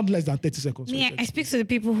not less than 30 seconds. Yeah, I speak to the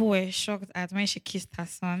people who were shocked at when she kissed her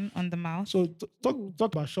son on the mouth. So talk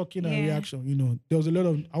about shocking and Yeah. reaction. You know, there was a lot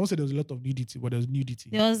of I won't say there was a lot of nudity, but there was nudity.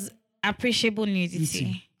 There was appreciable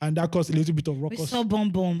nudity. And that caused a little bit of We ruckus. saw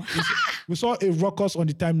bomb. We saw a ruckus on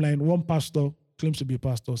the timeline. One pastor claims to be a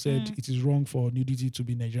pastor said Mm. it is wrong for nudity to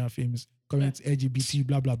be Nigerian famous. Comments LGBT,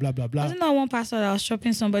 blah blah blah blah blah. Wasn't that one pastor that was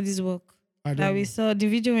chopping somebody's work? I That don't we know. saw the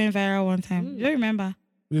video went viral one time. Do you remember?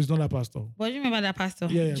 It's not that pastor. But do you remember that pastor?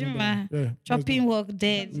 Yeah, Do you I remember? that. Yeah, Chopping work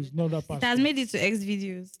dead. It's not that It pastor. has made it to X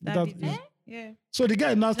videos. That That video. is- Yeah. So the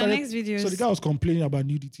guy now It's on started. X videos. So the guy was complaining about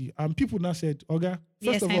nudity, and people now said, "Oga, first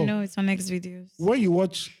Yes, of I all, know it's on X videos. when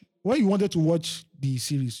you wanted to watch the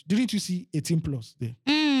series, didn't you see 18 plus there?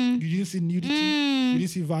 You didn't see nudity, you didn't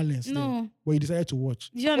see violence there, No. but you decided to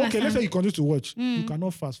watch. Do you Okay, let's understand? say you continue to watch. You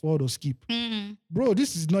cannot fast forward or skip. Mm. Bro,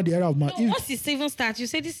 this is not the era of man. No, once it even starts, you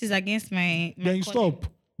say this is against my Then you culture. stop.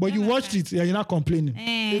 But you watched it and you're not complaining.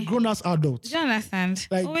 Eh. A grown ass adult. Do you understand?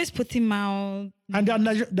 Like- Always put him out. And there are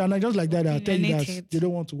Nigerians like that that tell you that Naked. they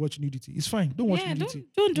don't want to watch nudity. It's fine. Don't watch Yeah, nudity.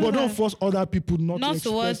 don't do but that. don't force other people not Not to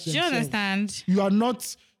to watch. express Do you themselves. understand? You are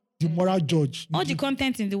not the moral judge. All the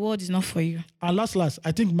content in the world is not for you. And last,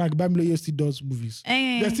 I think Mike Bamley still does movies.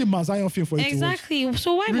 Eh. There's still Mazayan film for you Exactly.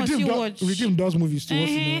 So why to watch. must you watch? Redeem does movies to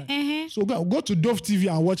watch. So go to Dove TV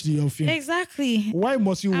and watch your film. Exactly. Why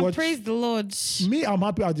must you And watch? praise the Lord. Me, I'm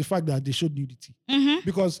happy at the fact that they showed nudity.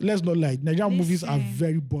 Because let's not lie, Nigerian movies are Listen.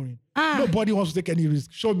 very boring. Ah. Nobody wants to take any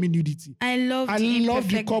risk. Show me nudity. I love I the love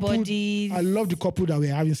the imperfect couple. bodies. I love the couple that were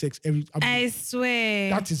having sex I swear.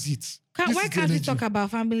 that is it. This Why is the can't we energy. talk about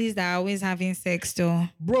families that are always having sex though?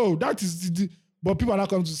 Bro, that is but people are not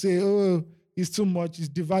coming to say, oh, it's too much. It's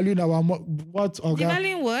devaluing our what organ.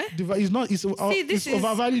 Devaluing what? It's not. It's, this it's is-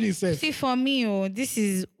 overvaluing itself. See, for me, this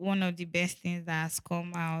is one of the best things that has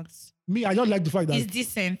come out. Me, I just like the fact that It's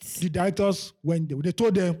decent. the directors went there. They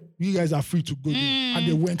told them, you guys are free to go there. And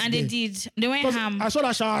they went And there. they did. They went Because ham. I saw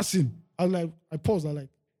that shower scene. I was like, I paused. I was like,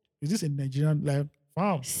 is this a Nigerian? Like,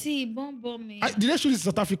 wow. See, bomb me. Did they shoot this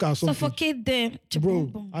in South Africa or something? Suffocate them. Bro,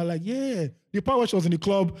 Boom. I was like, yeah. The part where she was in the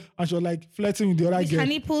club and she was like flirting with the other With girl. her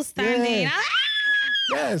nipples standing. Yeah.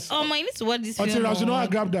 Yes. Oh my, you need to watch this Until film. Ramsey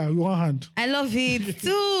grabbed her with one hand. I love it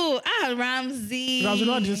too. Ramsey. Ramsey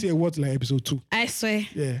didn't say a word till like episode 2. I swear.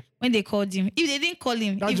 Yeah. When they called him. If they didn't call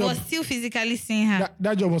him, That he job- was still physically seeing her.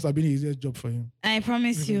 That job must have been the easiest job for him. I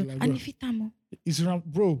promise you. Like, And bro. if it am. It's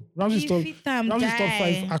Ramsey's He top, fit am Ramsey's top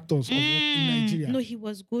die. 5 actors of in Nigeria. No, he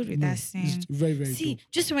was good with No, that he's scene. very, very See, dope.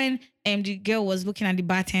 just when the girl was looking at the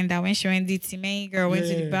bartender when she went the Timmy girl went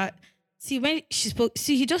to the Yeah. bar. See, when she spoke,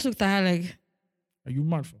 he just looked at her like, Are you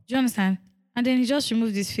mad for? do you understand? And then he just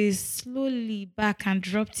removed his face slowly back and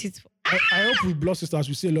dropped it. I hope with Blood Sisters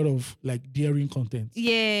we see a lot of like daring content.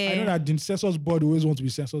 Yeah. I know that the censors board always want to be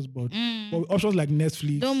censors board, but with options like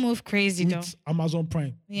Netflix, Don't move crazy though. with Amazon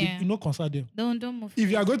Prime, Yeah. you know, concern them. Don't move. If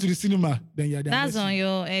you are going to the cinema, then you're there. That's on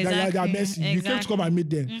your exactly. They are messy. You came to come and meet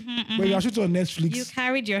them. But you are shooting on Netflix, You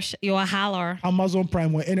carried your holler. Amazon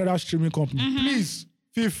Prime, or any other streaming company. Please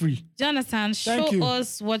feel free. Do you understand? Thank Show you.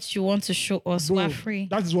 us what you want to show us. Bro, We're free.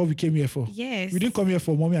 that is what we came here for. Yes. We didn't come here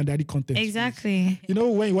for mommy and daddy content. Exactly. You know,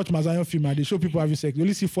 when you watch Mazayan film and they show people having sex, you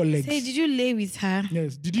only see 4 legs. Say, did you lay with her?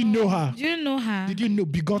 Yes. Did you know her? Do you know her? Did you know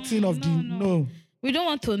begotten of the no? We don't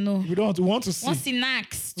want to know. We don't want to see. Want to see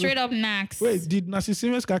knacks. Straight up knacks. Wait, did Nancy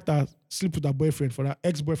Simmons' character sleep with her boyfriend for that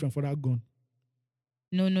ex-boyfriend for that gun?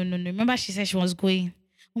 No. Remember she said she was going.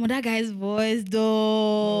 Oh, that guy's voice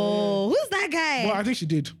though. Who's that guy? Well, I think she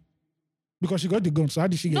did. Because she got the gun. So how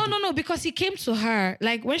did she get it? No, because he came to her.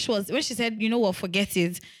 Like when she said, you know what, forget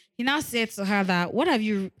it. He now said to her that, what have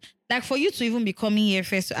you, like for you to even be coming here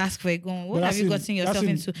first to ask for a gun, what But have you that's gotten him. yourself That's him.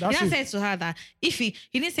 into? He That's now him. said to her that if he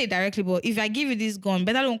didn't say it directly, but if I give you this gun,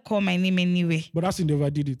 better don't call my name anyway. But that's in they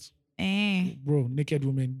overdid it. Bro, Naked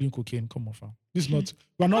women doing cocaine. Come on, fam. This is not.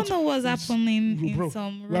 We're I not. don't know what's happening Bro, in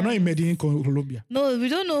some we're not in realms. Medellin, Colombia. No, we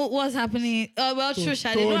don't know what's happening. Oh, well, true,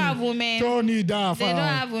 Sha. They don't have women. Tony down, They fam. don't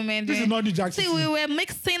have women. This there. is not New Jack See, City. we were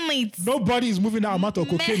mixing it. Nobody is moving that amount of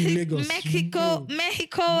cocaine in Lagos. Mexico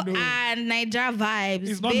No. and Nigeria vibes.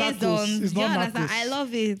 It's not based narcos. on, It's do you not understand? narcos. I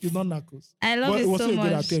love it. It's not narcos. I love But it was so still a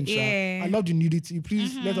good much. attempt, Sha. Yeah. I love the nudity.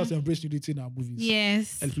 Please let us embrace nudity in our movies.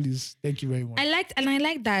 Yes. And please, thank you very much. I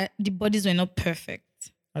liked that the bodies were not perfect.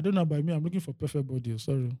 I don't know about me. I'm looking for perfect body.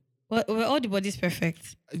 Sorry. Were all the bodies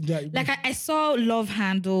perfect? Yeah, Like I saw love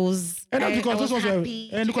handles. and that's I because was those ones were, happy.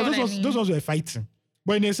 and Do you because know those what I ones, mean? those ones were fighting.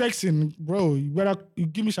 But in a sex scene, bro, you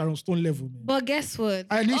give me Sharon Stone level, man. But guess what?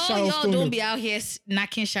 I need all Sharon y'all Stone don't level. be out here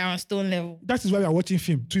knocking Sharon Stone level. That is why we are watching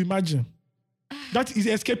film, to imagine. That is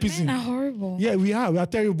escapism. Men are horrible. Yeah, we are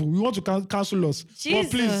terrible. We want to cancel us. But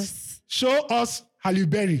please, Jesus. show us Halle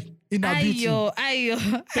Berry in her beauty.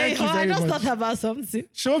 Ayo. Thank you I very just much. thought about something.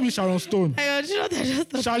 Show me Sharon Stone. Ayo, do you know what I just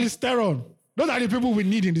thought? Charlize Theron. Those are the people we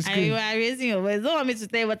need in the You screen. are raising your voice. Don't want me to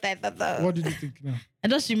tell you what I thought of. What did you think now? I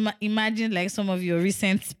just imagine like some of your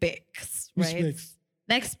recent specs, Which right? specs?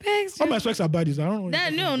 Like specs. All my specs are baddies. I don't know. what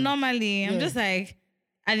That, you're no, talking about. normally I'm Yeah. just like,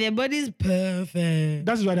 and their body's perfect.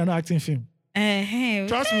 That is why they're not acting film.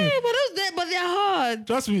 Trust me. But they're hard.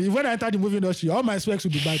 Trust me. When I enter the movie industry, all my specs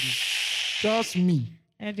will be baddies. Trust me.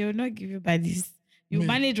 And they will not give you bodies. You Me.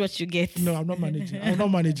 manage what you get. No, I'm not managing. I'm not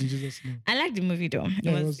managing. Jesus name. I like the movie though.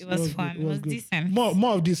 Yeah, it was fun. good. It was good. decent.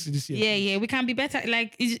 More of this year. Yeah. We can be better.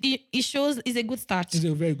 Like it shows it's a good start. It's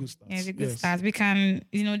a very good start. Yeah, it's a good Yes. start. We can,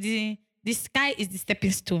 the sky is the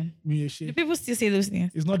stepping stone. Me, Do people still say those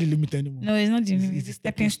things? it's not the limit anymore. No, it's not the It's it's the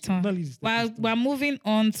stepping stone. No, it's the stepping stone. We're moving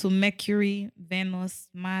on to Mercury, Venus,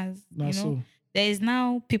 Mars. Nah, you know, so. there is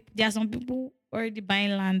now people. There are some people already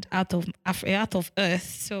buying land out of Earth.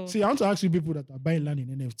 So See, I want to ask you people that are buying land in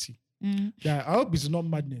NFT. mm, Yeah, I hope it's not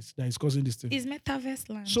madness that is causing this thing. it's metaverse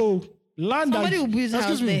land. So land Somebody that will build house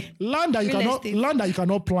excuse me, land that you Real cannot estate. land that you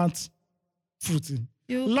cannot plant fruit in.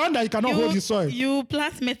 you, Land that you cannot hold the soil. You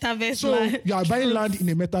plant metaverse So land. you are buying land in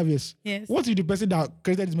a metaverse. Yes. What if the person that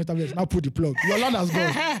created this metaverse now put the plug? Your land has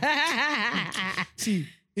gone. See,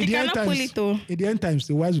 in You the end cannot pull times, it though. in the end times,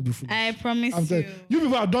 the wise will be foolish. I promise I'm telling you. you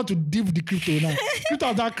people are done to dip the crypto now. Crypto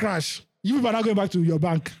has that crash. You people are not going back to your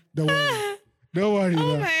bank. Don't worry. Don't worry.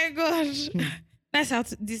 Oh man. my gosh. That's how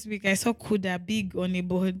this week I saw Kuda big on a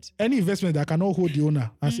board. Any investment that cannot hold the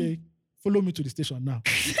owner, I say, follow me to the station now.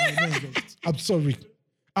 I will not invest. I'm sorry.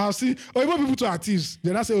 I'll see. Or even people to our thieves.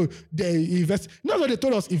 They not say, oh, they invest. You know what they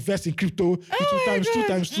told us invest in crypto two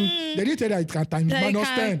times two. They didn't tell that it can times minus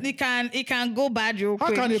 10. It can go bad real How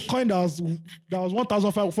quick. can a coin that was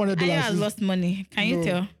 $1,500? I have lost money. Can you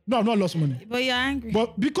tell? No, I've not lost money. But you're angry.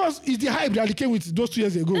 But because it's the hype that they came with those 2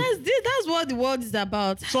 years ago. That's what the world is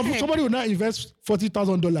about. Somebody will now invest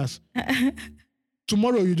 $40,000.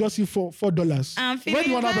 Tomorrow you just see $4. I'm feeling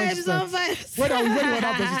vibes on vibes. Where do you want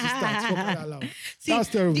that person to start? For crying out loud. That's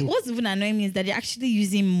terrible. What's even annoying me is that they're actually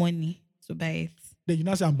using money to buy it. Then you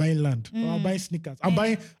now say I'm buying land. Or I'm buying sneakers. I'm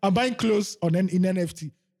buying clothes in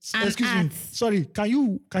NFT. And Excuse me. art. Sorry. Can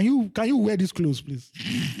you wear these clothes, please?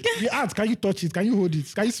 The art, can you touch it? Can you hold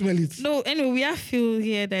it? Can you smell it? No, anyway, we have Phil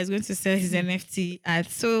here that is going to sell his NFT art.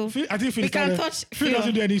 So I think Phil we can touch Phil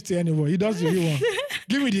doesn't do anything anymore. He does the real one.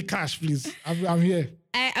 Give me the cash, please. I'm here.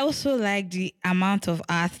 I also like the amount of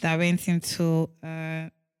art that went into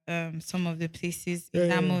some of the places in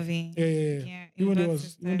that movie. Yeah. Even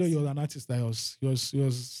though he was an artist, that he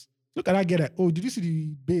was. Look at that guy. Oh, did you see the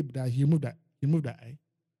babe that he removed that? He removed that eye.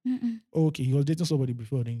 Oh, okay, he was dating somebody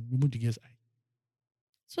before, then he removed the girl's eye.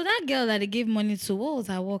 So that girl that they gave money to, what was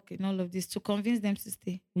her work in all of this to convince them to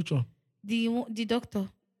stay? Which one? The doctor.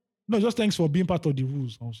 No, just thanks for being part of the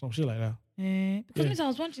rules or some shit like that. Because I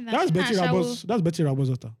was watching that. That's Betty Rabo's. That's Betty Rabo's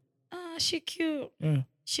daughter. She cute. Yeah.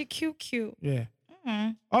 She cute. Yeah.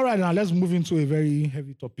 All right, now let's move into a very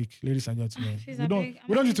heavy topic, ladies and gentlemen.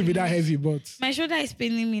 We don't need to be that heavy, but my shoulder is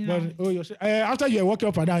paining me now. After you were walking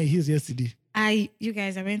up and down in heels yesterday. You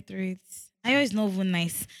guys, I went through it. I always know even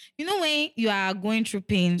nice. You know when you are going through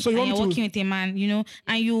pain so and you're working with a man,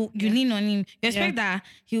 and you lean on him, you expect that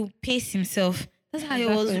he'll pace himself. That's how he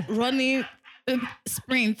was running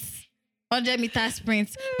sprints. 100-meter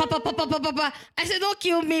sprints. Papa. I said, don't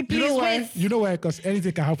kill me, please. You know why? Because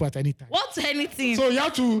anything can happen at any time. What's anything? So you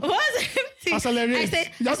have to accelerate.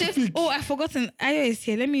 I said, oh, I've forgotten. Ayo is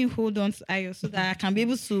here. Let me hold on to Ayo so that I can be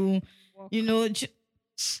able to,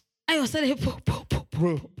 Ayo said,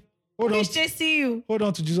 bro. Hold on. chasing you. Hold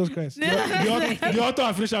on to Jesus Christ. The author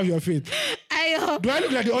and finisher of your faith. Ayo. Do I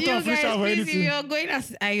look like the author and finisher of Please, anything? you're going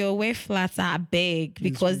as Ayo, wear flats are big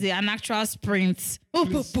because they are natural sprints.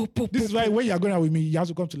 This is why when you're going out with me, you have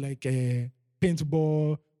to come to like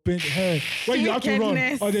paintball, paint hair. When you have to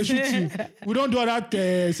run or they shoot you. We don't do that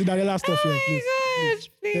Cinderella stuff here, please. Gosh,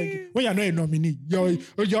 please. Thank you. When you're not a nominee,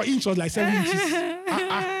 your inch was like 7 inches.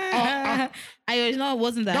 Ayo,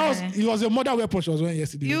 wasn't that It was a murder weapon she was wearing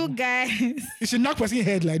yesterday. You guys. If she knock person's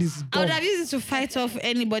head like this, I would have used it to fight off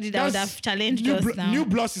anybody that would have challenged us now. New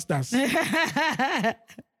blood sisters.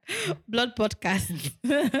 Blood podcast.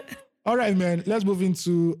 All right, man. Let's move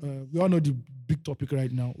into. We all know the big topic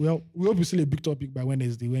right now. Well, we hope it's still a big topic by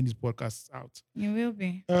Wednesday when this podcast is out. You will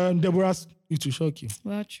be. Deborah, it will shock you.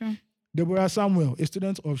 Well, true. Deborah Samuel, a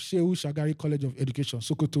student of Shehu Shagari College of Education,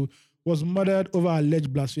 Sokoto, was murdered over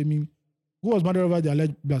alleged blasphemy. Who was murdered over the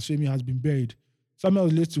alleged blasphemy has been buried. Samuel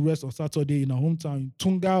was laid to rest on Saturday in her hometown in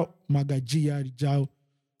Tunga, Magajiya, Rijau,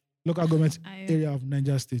 local government area of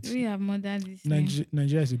Niger State. We have murdered this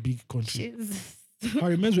Nigeria is a big country. Jesus. Her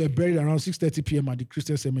remains were buried around 6:30 p.m. at the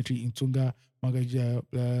Christian cemetery in Tunga, Magajiya.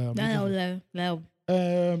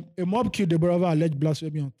 A mob killed Deborah over alleged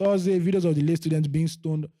blasphemy on Thursday. Videos of the late students being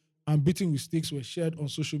stoned and beaten with sticks were shared on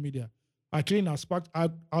social media. Her killing has sparked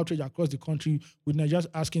outrage across the country, with Nigerians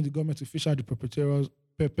asking the government to fish out the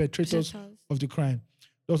perpetrators of the crime.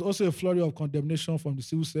 There was also a flurry of condemnation from the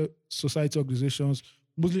civil society organizations,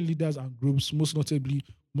 Muslim leaders and groups, most notably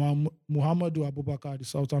Muhammadu Abubakar, the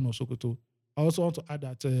Sultan of Sokoto. I also want to add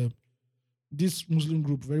that this Muslim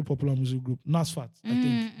group, very popular Muslim group, NASFAT, I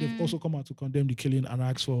think, they've also come out to condemn the killing and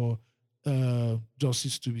ask for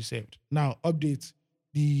justice to be served. Now, update.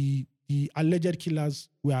 The alleged killers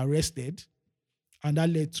were arrested, and that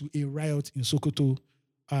led to a riot in Sokoto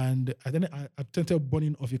and attempted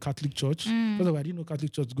burning of a Catholic church. First of all, I didn't know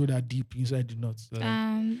Catholic church go that deep inside the north.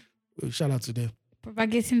 Shout out to them.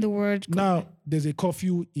 Propagating the word. Now, there's a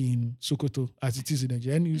curfew in Sokoto, as it is in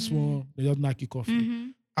Nigeria. Any small, they just knock a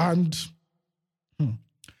curfew. And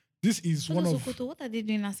this is one of... Sokoto, what are they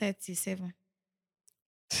doing outside T7?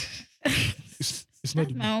 It's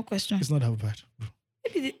not my own question. It's not that bad, bro.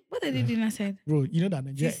 What are they doing outside? Bro, you know that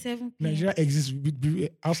Nigeria exists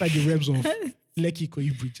outside the realms of Lekki,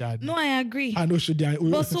 Ikoyi Bridge. No, I agree. And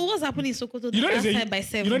Oshodi. But so what's happening in Sokoto? You know outside by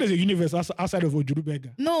 7. You know there's a universe outside of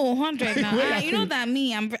Ojurubega. No, 100 now. You know that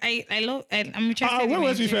me, I'm interested when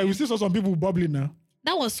was we fair? We still saw some people bubbling now.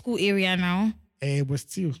 That was school area now. But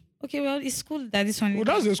still. Okay, well, it's school that this one. Well,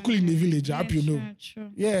 that's a school in the village. I hope you know.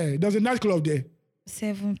 True. Yeah, there's a nightclub there.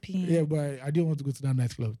 7 p.m. Yeah, but I didn't want to go to that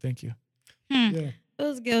nightclub. Thank you. Yeah,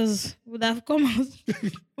 Those girls would have come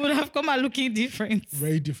out looking different.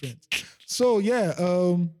 very different. So yeah,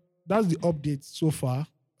 that's the update so far.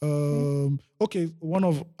 Okay,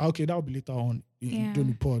 that'll be later on during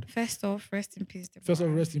the pod. First off, rest in peace. First of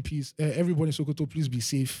all, rest in peace. Everybody in Sokoto, please be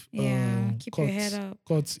safe. Yeah, keep your head up.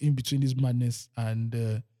 Caught in between this madness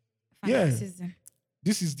and Fanaticism.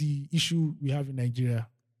 this is the issue we have in Nigeria,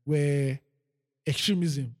 where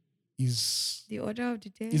extremism is The order of the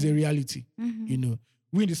day. a reality. Mhm. You know,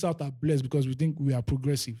 we in the South are blessed because we think we are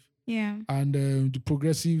progressive, Yeah. and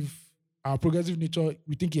our progressive nature,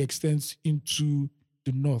 we think it extends into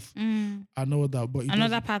the North and all that. But it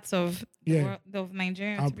Another doesn't. parts of Yeah. the world, of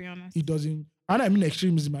Nigeria, to be honest. It doesn't. And I mean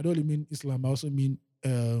extremism. I don't only mean Islam. I also mean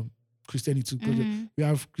Christianity, because we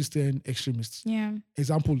have Christian extremists. Yeah.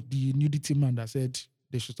 Example: the nudity man that said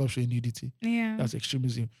they should stop showing nudity. Yeah. That's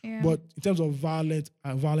extremism. Yeah. But in terms of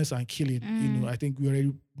violence and killing, you know, I think we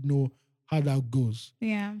already know how that goes.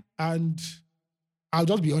 Yeah. And I'll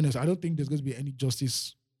just be honest, I don't think there's going to be any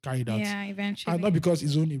justice carried out. Yeah, eventually. And not because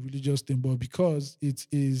it's only a religious thing, but because it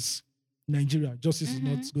is Nigeria. Justice is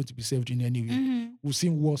not going to be served in any way. We've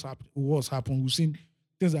seen wars happen. We've seen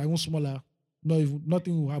things that are even smaller.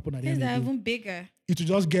 Nothing will happen at the Things end that are of the day. even bigger. It will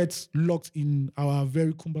just get locked in our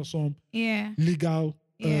very cumbersome Yeah. legal,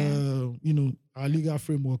 our legal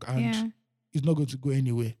framework, and Yeah. it's not going to go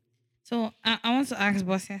anywhere. So I want to ask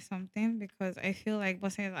Bosse something, because I feel like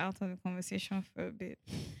Bosse is out of the conversation for a bit.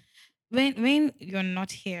 When you're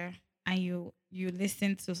not here and you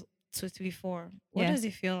listen to 234, what Yes. does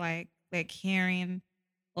it feel like hearing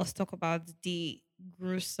us talk about the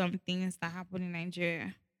gruesome things that happen in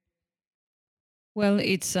Nigeria? Well,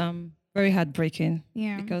 it's very heartbreaking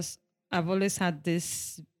Yeah. because I've always had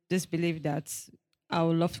this belief that I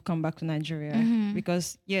would love to come back to Nigeria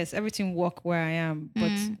because yes, everything work where I am,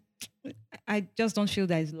 but I just don't feel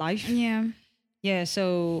that it's life. Yeah. Yeah,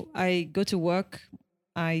 so I go to work,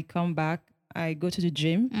 I come back, I go to the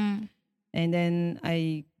gym, and then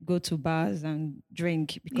I go to bars and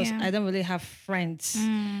drink because Yeah. I don't really have friends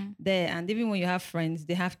there. And even when you have friends,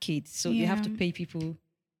 they have kids, so you have to Yeah. pay people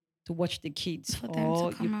to watch the kids, For them to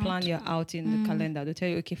or you come plan out. your outing in the calendar. They tell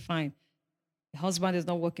you, okay, fine, the husband is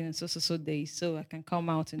not working on so days, so I can come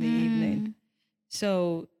out in the evening.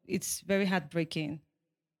 So it's very heartbreaking,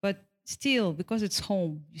 but still, because it's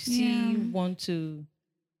home, you still want to.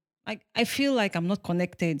 I feel like I'm not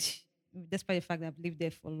connected, despite the fact that I've lived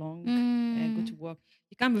there for long and go to work.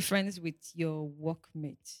 You can't be friends with your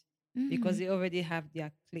workmates because they already have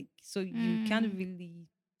their clique, so you can't really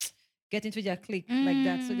get into their clique like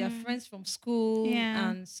that. So they're friends from school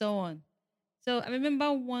and so on. So I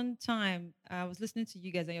remember one time I was listening to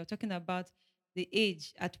you guys and you're talking about the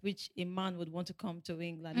age at which a man would want to come to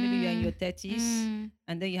England. Maybe you're in your 30s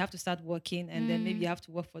and then you have to start working, and then maybe you have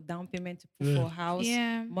to work for down payment to put for a house,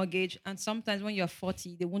 mortgage. And sometimes when you're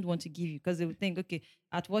 40, they won't want to give you because they would think, okay,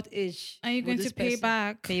 at what age Are you will going this to pay person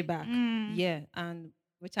back? Pay back. Yeah. And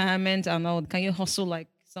retirement and all. Can you hustle like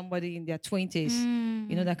somebody in their 20s?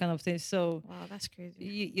 You know, that kind of thing. So Wow, that's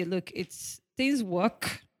crazy. you look, it's things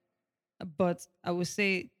work, but I would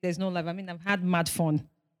say there's no life. I mean, I've had mad fun.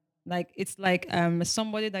 Like it's like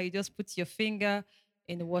somebody that you just put your finger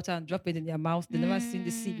in the water and drop it in their mouth. They've never seen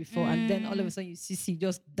the sea before, and then all of a sudden you see sea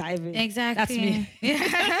just diving. Exactly. That's me.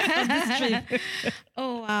 On this trip.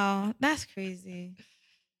 Oh wow, that's crazy.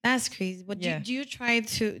 That's crazy. But Yeah.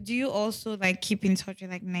 do you also like keep in touch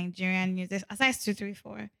with like Nigerian news aside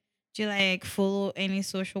 234? Do you like follow any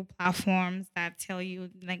social platforms that tell you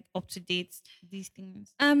like up to date these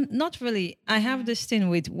things? Not really. I have this thing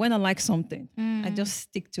with when I like something, I just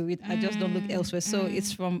stick to it. I just don't look elsewhere. So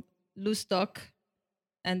it's from Loose Talk,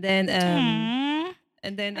 and then Aww.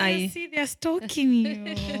 I I see they're stalking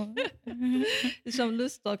you. it's from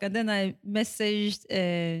Loose Talk, and then I messaged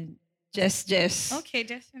Jess Okay,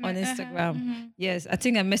 just on Instagram. Yes, I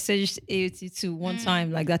think I messaged AOT2 one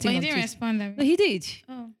time like that. But thing he on didn't Twitter. respond. No, he did.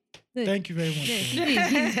 Oh. Thank you very much.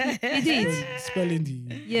 He did. Spelling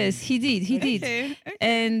the. Yes, he did. He did. Okay.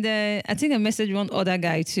 And I think I messaged one other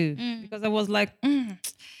guy too because I was like,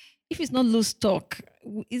 if it's not Loose Talk,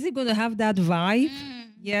 is it going to have that vibe?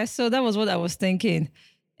 Yeah, so that was what I was thinking.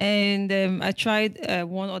 And I tried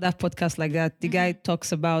one other podcast like that. The guy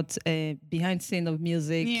talks about behind scene of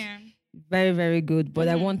music. Yeah. Very, very good. But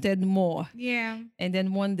I wanted more. Yeah. And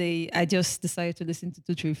then one day I just decided to listen to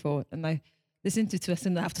 234. And I listened to 2. I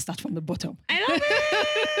said, I have to start from the bottom. I love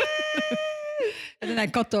it. And then I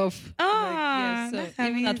cut off. Oh, So that's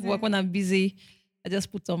even at amazing. work when I'm busy, I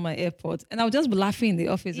just put on my AirPods and I would just be laughing in the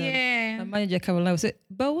office. Yeah. And my manager Caroline would say,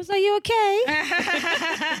 Bose, are you okay?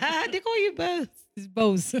 They call you Bose. It's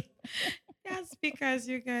Bose. Yeah, speakers,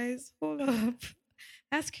 you guys. Hold up.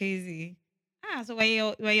 That's crazy. So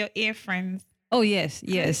we're your ear friends. Oh, yes,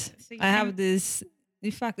 yes. So you I have can- this.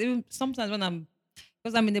 In fact, even sometimes when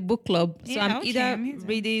because I'm in a book club, so Yeah, I'm okay, either amazing.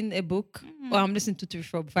 reading a book or I'm listening to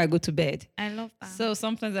 3-4 before I go to bed. I love that. So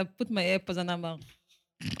sometimes I put my AirPods and I'm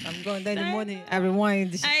going there in the morning. I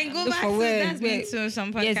rewind. I go look back for to where- that's been to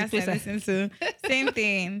some Yes, the podcasts place I I- listen to. Same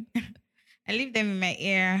thing. I leave them in my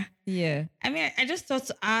ear. Yeah. I mean, I just thought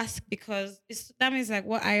to ask because that means like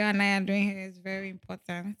what Ayo and I are doing here is very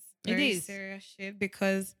important. It Very is. serious shit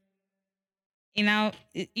because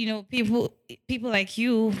people like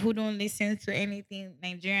you who don't listen to anything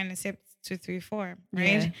Nigerian except 234, right?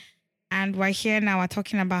 Yeah. And we're here now. We're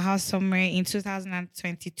talking about how somewhere in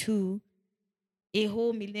 2022, a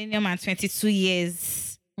whole millennium and 22 years,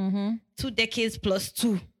 Mm-hmm. 2 decades plus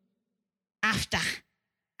 2 after,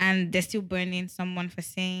 and they're still burning someone for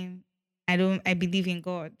saying, I believe in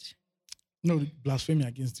God. No, blasphemy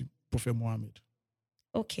against the Prophet Muhammad.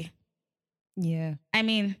 Okay. Yeah. I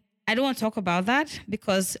mean, I don't want to talk about that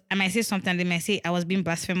because I might say something, they might say I was being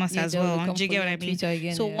blasphemous Yeah, as they'll well. come Do you for get you what I on mean? Twitter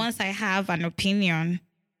again, So yeah. once I have an opinion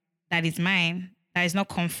that is mine, that is not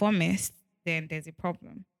conformist, then there's a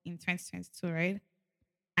problem in 2022, right?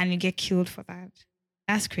 And you get killed for that.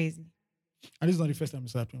 That's crazy. And this is not the first time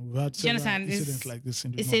it's happening. We've had Do you several understand? incidents like this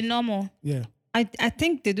in the It's north. a normal. Yeah. I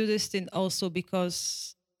think they do this thing also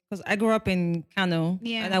because I grew up in Kano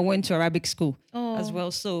Yeah. and I went to Arabic school Oh. as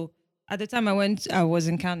well. So at the time I was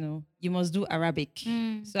in Kano, you must do Arabic.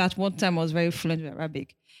 Mm. So at one time I was very fluent with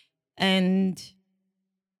Arabic. And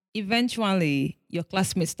eventually your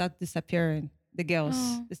classmates start disappearing, the girls.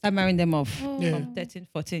 Oh. They start marrying them off Yeah. from 13,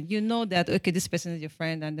 14. You know that, okay, this person is your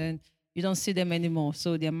friend and then you don't see them anymore.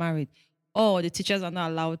 So they're married. Or the teachers are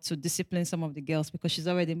not allowed to discipline some of the girls because she's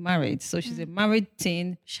already married. So she's a married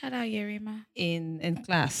teen Shout out Yerima. in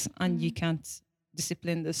class and you can't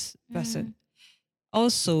discipline this person. Mm.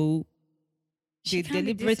 Also, She they can't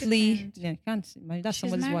be deliberately disciplined. can't. That's She's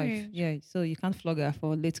somebody's wife. married. Yeah, so you can't flog her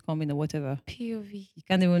for late coming or whatever. POV. You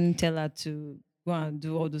can't even tell her to go and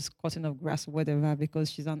do all this cutting of grass or whatever because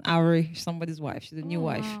she's an hourly somebody's wife. She's a new Oh,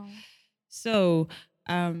 wife. wow. So,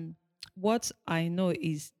 what I know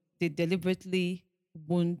is they deliberately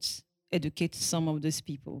won't educate some of these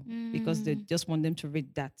people because they just want them to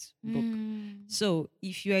read that book. Mm. So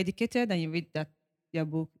if you're educated and you read their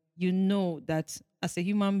book, you know that as a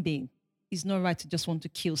human being, it's not right to just want to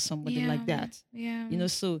kill somebody like Yeah. that. Yeah. You know,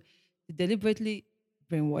 so they deliberately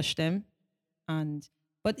brainwash them.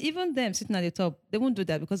 But even them sitting at the top, they won't do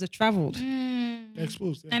that because they traveled. Mm.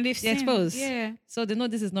 Exposed. Yeah. And they've They're sinned. exposed. Yeah. So they know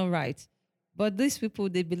this is not right. But these people,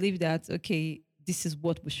 they believe that, okay, this is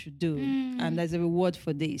what we should do. And there's a reward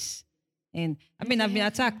for this. And I mean, I've been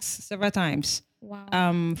attacked several times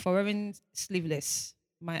Wow. for wearing sleeveless.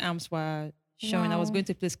 My arms were showing. I was Wow. going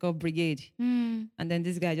to a place called Brigade. Mm. And then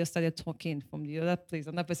this guy just started talking from the other place.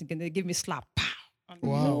 Another person came, they gave me a slap. Pow! And-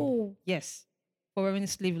 Wow. Oh. Yes, for wearing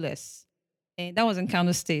sleeveless. And that was in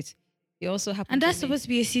Kano State. It also happened And that's to me. supposed to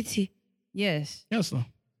be a city. Yes. Yes, no.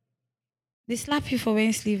 They slap you for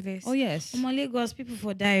wearing sleeveless. Oh, yes. Omo Lagos, people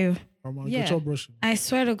for die. Oh. Yeah. Yeah. Brushing. I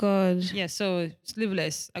swear to God. Yeah, so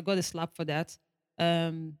sleeveless. I got a slap for that.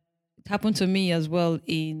 It happened to me as well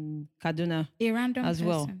in Kaduna A random as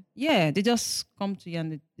well. person. Yeah, they just come to you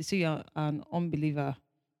and they say you're an unbeliever.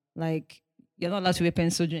 Like, you're not allowed to wear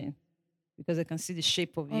pencil jean because they can see the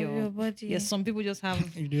shape of Of your your... body. Yes, some people just have...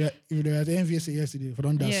 If they were at the NVSA yesterday for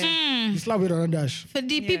don't dash, Yeah. you slap with on dash. For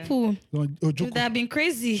the Yeah. people, Oh, would joke. that have been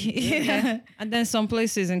crazy? Yeah. And then some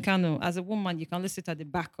places in Kano, as a woman, you can only sit at the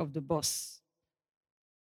back of the bus.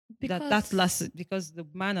 That's last because the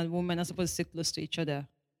man and woman are supposed to sit close to each other.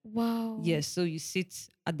 Wow. Yes, so you sit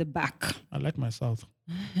at the back. I like my South.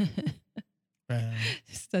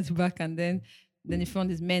 Sit at the back, and then in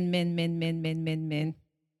front is men.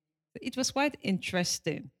 It was quite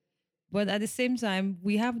interesting. But at the same time,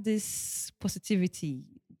 we have this positivity.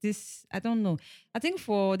 This, I don't know. I think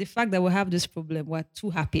for the fact that we have this problem, we're too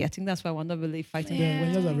happy. I think that's why we're not really fighting. Yeah,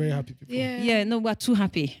 when you are very happy people. Yeah. Yeah, no, we're too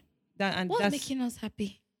happy. What's That's making us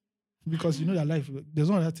happy? Because you know that life, there's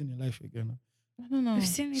no other thing in life again. I don't know. We've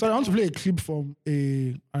seen it. So I want to all. play a clip from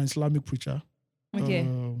an Islamic preacher. Okay.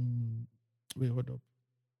 Wait, hold up.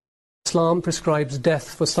 Islam prescribes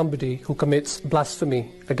death for somebody who commits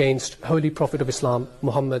blasphemy against Holy Prophet of Islam,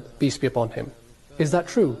 Muhammad, peace be upon him. Is that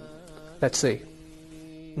true? Let's see.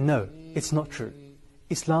 No, it's not true.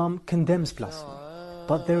 Islam condemns blasphemy,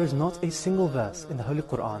 but there is not a single verse in the Holy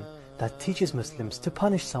Quran that teaches Muslims to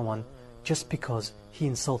punish someone just because he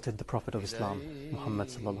insulted the Prophet of Islam, Muhammad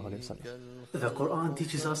sallallahu alaihi wasallam. The Quran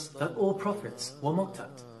teaches us that all prophets were mocked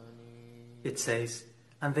at. It says,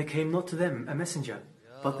 and there came not to them a messenger,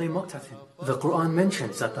 but they mocked at him. The Quran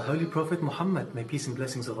mentions that the Holy Prophet Muhammad, may peace and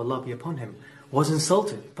blessings of Allah be upon him, was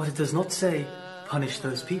insulted, but it does not say, punish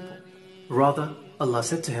those people. Rather, Allah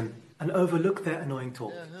said to him, and overlook their annoying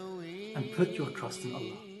talk, and put your trust in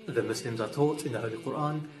Allah. The Muslims are taught in the Holy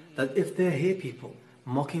Quran that if they hear people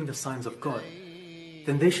mocking the signs of God,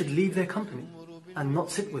 then they should leave their company and not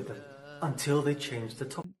sit with them until they change the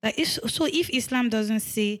topic. If Islam doesn't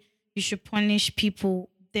say you should punish people,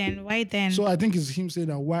 then why then? So I think it's him saying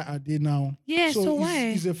that why are they now? Yeah, so why?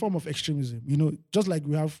 It's a form of extremism. You know, just like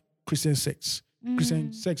we have Christian sects.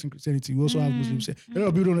 Christian sex and Christianity. We also have Muslim sex. A lot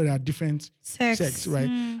of people don't know there are different sects, right?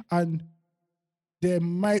 And there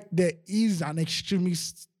is an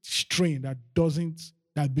extremist strain that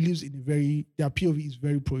believes in their POV is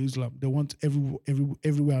very pro-Islam. They want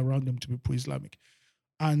everywhere around them to be pro-Islamic.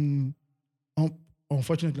 And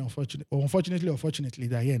unfortunately,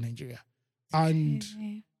 they're here in Nigeria. And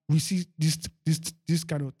we see this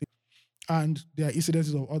kind of thing. And there are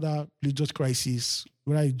incidences of other religious crises,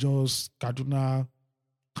 whether it's just Kaduna,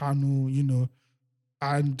 Kanu, you know,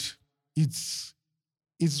 and it's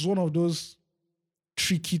one of those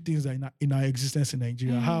tricky things that in our existence in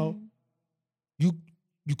Nigeria, how you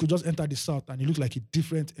could just enter the south and it looks like a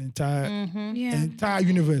different entire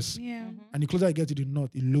universe. Yeah. And the closer you get to the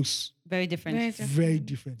north, it looks very different. Very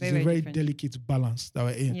different. It's a very delicate balance that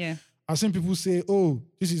we're in. Yeah. I've seen people say, oh,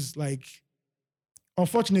 this is like,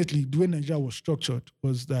 unfortunately, the way Nigeria was structured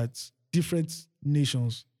was that different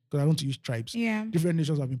nations, because I don't want to use tribes, different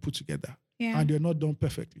nations have been put together. Yeah. And they're not done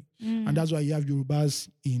perfectly. And that's why you have Yorubas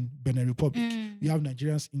in Benin Republic. You have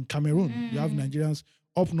Nigerians in Cameroon. You have Nigerians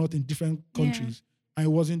up north in different countries. And it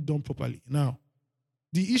wasn't done properly. Now,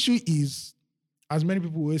 the issue is, as many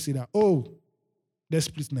people always say that, oh, let's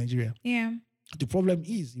split Nigeria. Yeah. The problem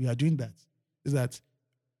is, we are doing that, is that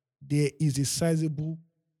there is a sizable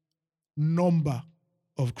number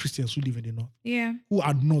of Christians who live in the north, who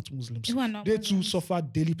are not Muslims. They too suffer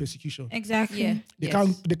daily persecution. Exactly. Yeah. They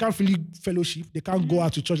can't really fellowship. They can't go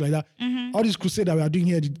out to church like that. All this crusade that we are doing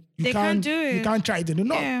here, you can't do it. You can't try it in the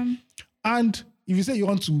north. Yeah. And if you say you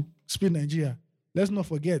want to split Nigeria, let's not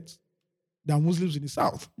forget that Muslims in the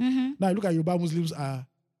south. Now look at Yoruba Muslims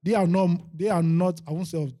they are not, I won't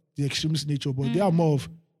say of the extremist nature, but they are more of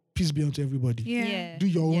peace be unto everybody. Yeah. Do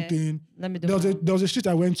your own thing. There was a street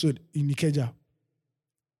I went to in Ikeja.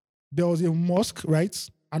 There was a mosque, right?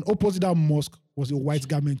 And opposite that mosque was a white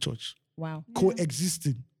garment church. Wow.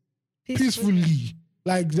 Coexisting peacefully.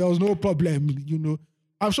 Like there was no problem, you know.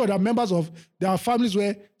 I'm sure there are families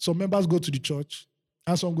where some members go to the church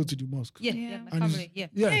and some go to the mosque. Yeah. My family.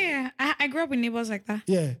 Yeah. I grew up with neighbors like that.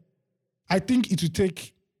 Yeah. I think it will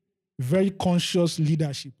take very conscious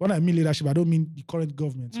leadership. When I mean leadership, I don't mean the current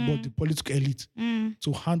government, but the political elite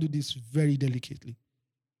to handle this very delicately.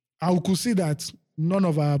 And we could see that none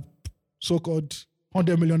of our so-called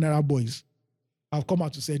 100 million naira boys have come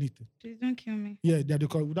out to say anything. Please don't kill me. Yeah,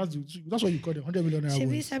 that's what you call them, 100 million naira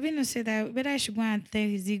boys. Sabino said that whether I should go and tell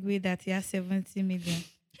his Igwe that he has 70 million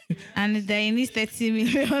and that he needs 30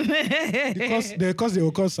 million. because they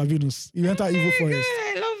will call Sabinus. You enter evil forest.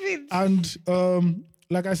 I love it. And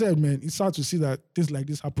like I said, man, it's sad to see that things like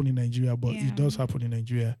this happen in Nigeria, but it does happen in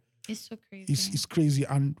Nigeria. It's so crazy. It's crazy,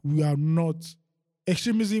 and we are not.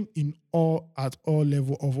 Extremism at all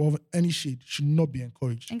level of any shade should not be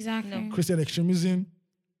encouraged. Exactly. No. Christian extremism,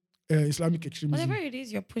 Islamic extremism. Whatever it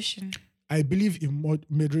is you're pushing. I believe in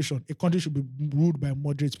moderation. A country should be ruled by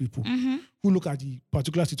moderate people who look at the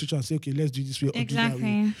particular situation and say, okay, let's do this way or do that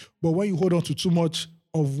way. But when you hold on to too much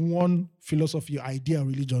of one philosophy, idea,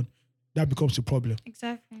 religion, that becomes a problem.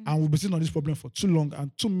 Exactly. And we've been sitting on this problem for too long,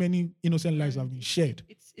 and too many innocent lives have been shed.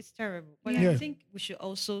 It's terrible. But I think we should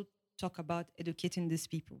also talk about educating these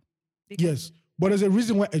people. Yes, but there's a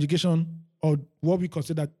reason why education, or what we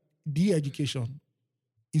consider de-education,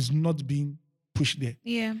 is not being pushed there.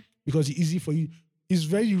 Yeah. Because it's easy for you. It's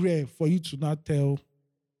very rare for you to not tell.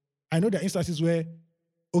 I know there are instances where,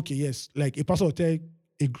 okay, yes, like a pastor will tell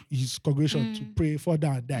his congregation to pray for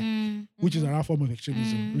that and that, which is another form of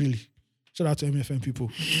extremism, really. Shout out to MFM people.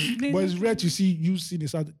 But it's rare to see you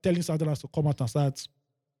telling Southerners to come out and start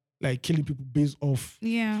like killing people based off.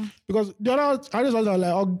 Yeah. Because the other are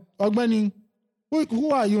like, Ogbeni,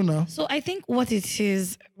 who are you now? So I think what it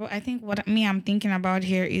is, what I'm thinking about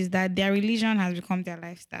here is that their religion has become their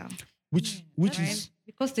lifestyle. Which is...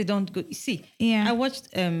 Because they don't go... You see, I watched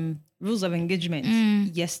Rules of Engagement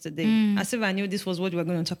yesterday. As if I knew this was what we were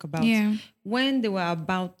going to talk about. Yeah. When they were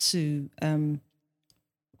about to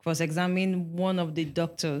cross-examine one of the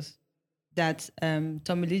doctors that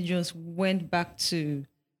Tommy Lee Jones went back to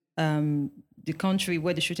the country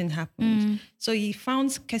where the shooting happened. So he found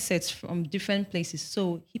cassettes from different places.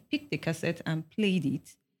 So he picked the cassette and played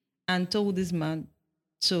it and told this man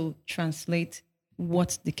to translate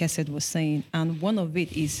what the cassette was saying. And one of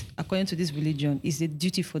it is, according to this religion, is a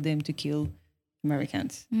duty for them to kill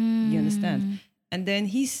Americans. You understand? And then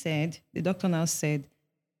he said, the doctor now said,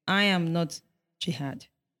 I am not jihad.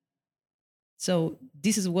 So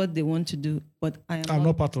this is what they want to do, but I'm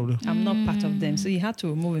not part of them. I'm not part of them. So he had to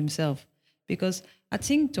remove himself because I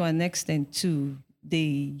think to an extent too,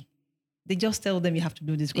 they just tell them you have to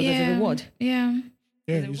do this because there's a reward. Yeah.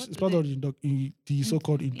 Yeah, it's part of the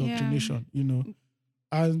so-called indoctrination, you know.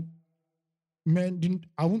 And man,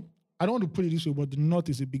 I don't want to put it this way, but the North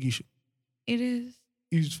is a big issue. It is.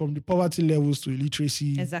 It's from the poverty levels to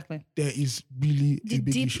illiteracy. Exactly. There is really The a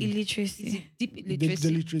big deep issue. illiteracy. Deep illiteracy,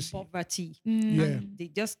 The illiteracy. poverty. Yeah. And they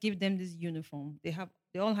just give them this uniform. They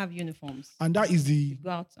all have uniforms. And that is They go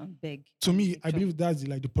out and beg. to me, I believe that's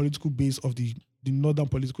the political base of the northern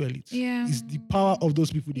political elite. Yeah. It's the power of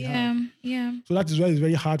those people they have. Yeah. So that is why it's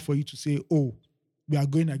very hard for you to say, oh, we are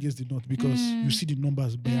going against the North because you see the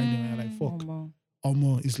numbers behind them and you're like, fuck.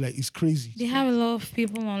 It's like, it's crazy. They have a lot of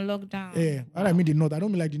people on lockdown. Yeah. And I mean the North. I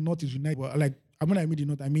don't mean like the North is united, but like, when I mean the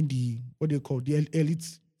North, I mean what they call the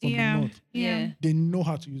elites from the North. Yeah. They know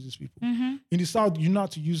how to use these people. Mm-hmm. In the South, you know how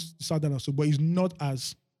to use the Southern also, but it's not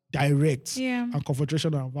as direct and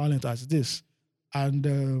confrontational and violent as this.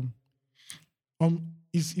 And I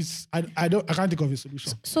can't think of a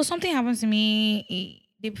solution. So something happened to me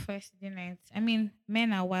day before yesterday night. I mean,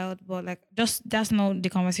 men are wild, but like that's not the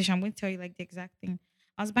conversation. I'm going to tell you like the exact thing.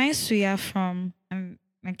 I was buying suya from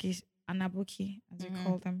like Anabuki, as we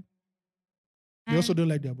call them. They also don't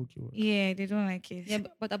like the Aboki word. Yeah, they don't like it. Yeah,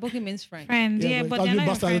 but Aboki means friend. Friend, yeah, but they're not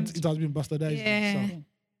your friends. It has been bastardized. Yeah.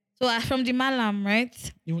 So from the Malam,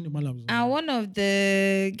 right? Even the Malams. And one of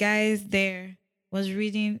the guys there was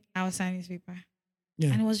reading outside newspaper. Yeah.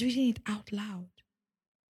 And he was reading it out loud.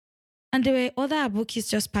 And there were other Abokis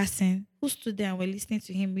just passing who stood there and were listening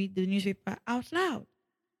to him read the newspaper out loud.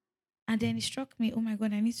 And then it struck me, oh my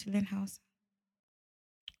God, I need to learn Hausa.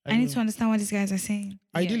 I need to understand what these guys are saying.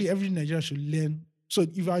 Ideally, every Nigerian should learn. So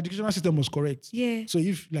if our educational system was correct. Yeah. So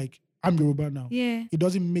if like I'm Yoruba now. Yeah. It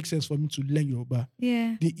doesn't make sense for me to learn Yoruba.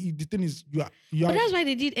 Yeah. The thing is you are. But that's why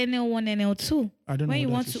they did NL1, NL2. I don't know. When you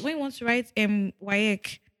want to write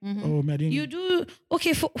WAEC. Mm-hmm. Oh, man, I didn't. You do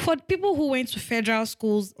okay for people who went to federal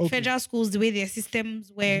schools. Okay. Federal schools, the way their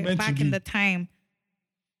systems were back in the time,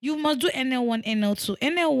 you must do NL1, NL2.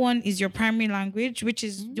 NL1 is your primary language, which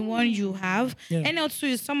is the one you have. Yeah. NL2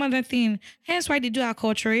 is some other thing. Hence why they do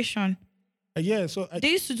acculturation. Yeah, so they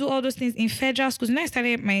used to do all those things in federal schools. Then I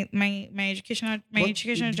started my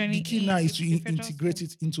educational journey. The key now is to integrate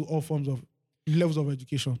it into all forms of levels of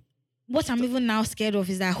education. What I'm even now scared of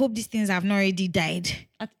is that I hope these things have not already died.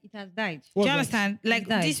 It has died. Do you understand? Like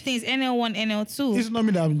these things, NL1, NL2. It's not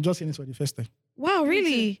me that I'm just saying this for the first time. Wow,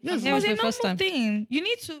 really? Yes, it was a the first normal time. thing. You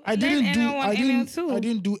need to I learn didn't do. NL1, I NL2.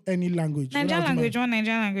 didn't do any language. Nigerian language,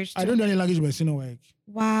 Nigerian language. I don't do any language, but senior work.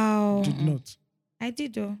 Wow. Did not. I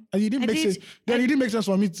did though. And it didn't I make did. sense. Then it didn't make sense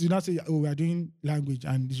for me to not say, "Oh, we are doing language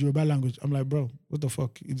and it's Yoruba language." I'm like, bro, what the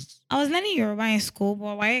fuck? I was learning Yoruba in school,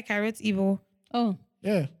 but why I wrote Igbo? Oh,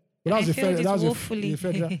 yeah. But that was I a failed federal. it That was woefully. a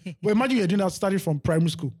federal. But imagine you're doing that starting from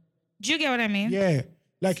primary school. Do you get what I mean? Yeah.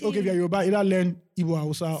 Like, okay, if you're Yoruba, either learn Igbo,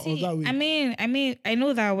 Hausa, or See, that way. I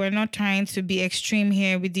know that we're not trying to be extreme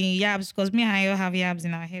here with the yabs because me and Ayo have yabs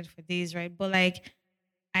in our head for days, right? But like,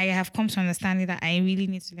 I have come to understand that I really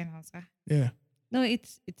need to learn Hausa. Yeah. No,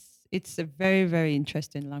 it's a very, very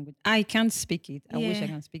interesting language. I can't speak it. I wish I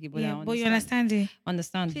can speak it, but I understand. But you understand it.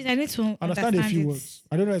 Understand. Please, I need to Understand a few it. words.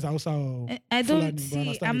 I don't know if it's Hausa or I Fulani, don't but see.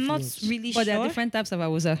 understand a I'm few not words. really But sure. there are different types of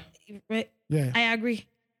Awusa. Yeah. I agree.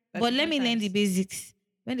 That's But let me different learn the types. basics.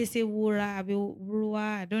 When they say wura, ruwa,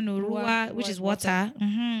 I don't know, ruwa, which Ruwa is is water.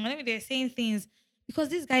 Whenever they're saying things, because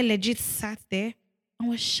this guy legit sat there and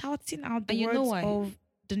was shouting out the And you words know why? of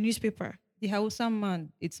the newspaper. The Hausa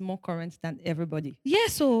man, it's more current than everybody. Yeah,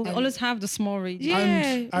 so They always have the small radio.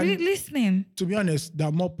 yeah, and- listening. To be honest,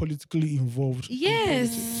 they're more politically involved. in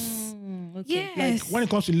Yes, Mm, okay. yes. Like when it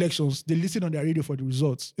comes to elections, they listen on their radio for the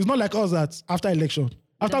results. It's not like us that after election,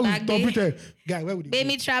 after we back day. completed, guy, where would they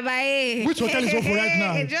Baby travailler. Which hotel is open right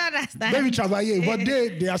now? Do you understand? Baby travailler, but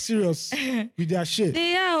they are serious with their shit.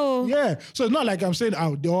 They are. Oh. Yeah, so it's not like I'm saying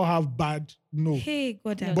they all have bad. No, Hey,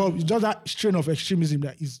 God. but it's just that strain of extremism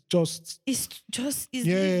that is just It's just, it's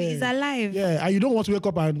Yeah. alive. yeah, and you don't want to wake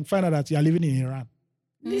up and find out that you are living in Iran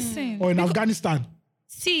Listen. or in Afghanistan.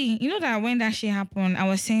 See, you know that when that shit happened, I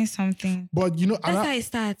was saying something. But you know, That's how it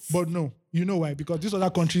starts. but no, you know why? Because these other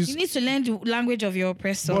countries, you need to learn the language of your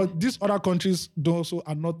oppressor. but these other countries also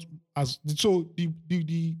are not as so.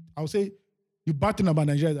 The I would say the bad thing about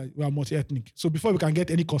Nigeria is that we are multi-ethnic. So before we can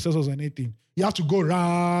get any consensus on anything, you have to go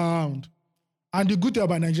round. And the good thing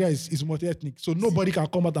about Nigeria is multi-ethnic. So nobody can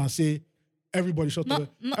come out and say everybody shut up.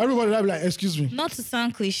 Everybody will be like, excuse me. Not to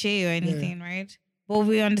sound cliche or anything, right? But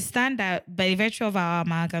we understand that by the virtue of our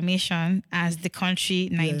amalgamation as the country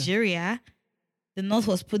Nigeria, the North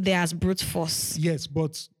was put there as brute force. Yes,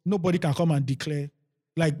 but nobody can come and declare.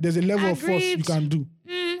 Like there's a level of force you can do.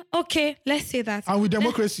 Okay, let's say that. And with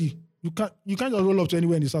democracy, you can't just roll up to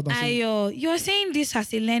anywhere in the south and say. Ayo, you're saying this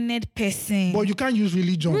as a learned person. But you can't use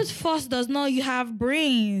religion. Brute force does not. You have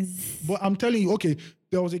brains. But I'm telling you, okay,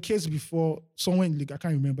 there was a case before somewhere in Lagos, I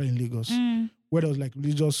can't remember in Lagos, where there was like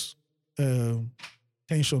religious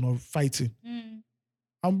tension or fighting.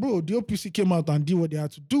 And bro, the OPC came out and did what they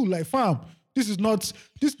had to do. Like, fam,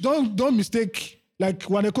 don't mistake, like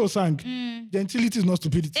Waneko sang, gentility is not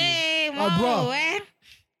stupidity. Hey, bro,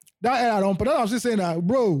 that era, but I'm still saying that,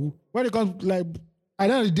 bro, when it comes, like, at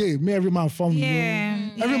the end of the day, may every man form.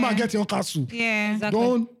 Every man get your castle. Yeah. Exactly.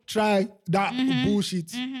 Don't try that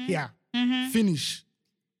bullshit here. Finish.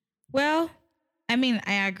 Well, I mean,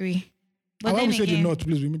 I agree. But And when then we say the again, North,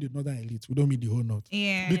 please, we mean the Northern elite. We don't mean the whole North.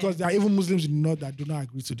 Yeah. Because there are even Muslims in the North that do not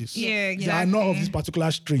agree to this. Yeah, They are not of exactly. this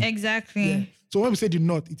particular strain. Exactly. Yeah. So when we say the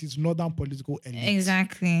North, it is Northern political elite.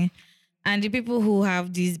 Exactly. And the people who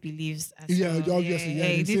have these beliefs as Yeah, well. obviously, yeah,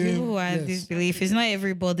 the the people same, who have yes. this belief. It's not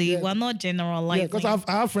everybody. Yeah. We're not generalizing. Yeah, because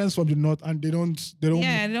I have friends from the North and they don't fuck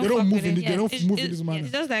move with in it. it. They don't move in this manner.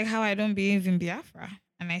 It's just like how I don't believe in Biafra.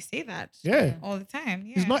 And I say that Yeah. all the time.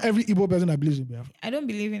 Yeah. It's not every Igbo person that believes in Biafra. I don't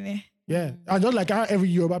believe in it. Yeah. And just like how every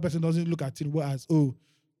Yoruba person doesn't look at Tinubu as,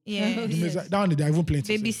 Yeah. down there, even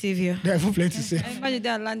plenty. Baby savior. There are even plenty to say. I imagine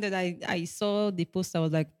that landed. I saw the post. I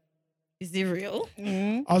was like, Is it real?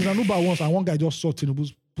 I was in an Uber once and one guy just saw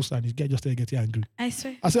Tinubu's poster and his guy just started getting angry. I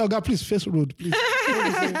swear. I said, oh God, please, face road, please.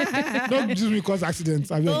 Don't use me cause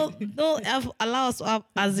accidents. I mean, Don't allow us to have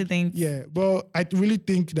accidents. yeah, but I really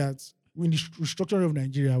think that in the restructuring of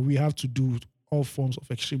Nigeria, we have to do all forms of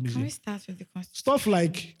Can extremism. we start with the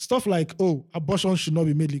constitution? Stuff like, oh, abortion should not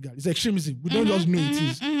be made legal. It's extremism. We don't just know it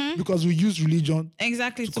is because we use religion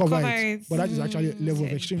Exactly, to to cover cover it. it. But that is actually a level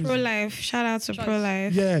of extremism. Pro-life. Shout out to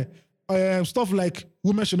pro-life. Yeah. Stuff like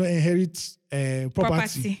women should not inherit property.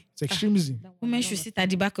 Property. It's extremism. Women should sit at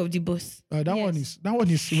the back of the bus. That one is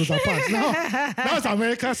Rosa Parks. Now that's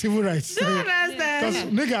American civil rights. I don't Because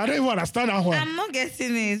understand. nigga, I don't even understand that one. I'm not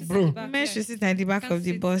getting it. Bro. Women should sit at the back of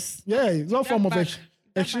the bus. Yeah, it's all form of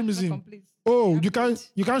extremism. Oh, you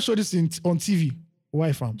can't show this on TV.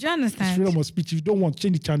 Why, fam? Do you It's understand? freedom of speech. If you don't want,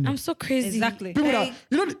 change the channel. I'm so crazy. Exactly. People Like,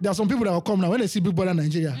 that there are some people that will come now when they see Big Brother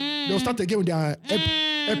Nigeria, they'll start again with their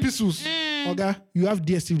epistles. Okay, you have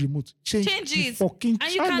DSTV remote. Change the it. fucking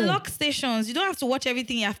And you channel. can lock stations. You don't have to watch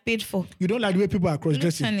everything you have paid for. You don't like the way people are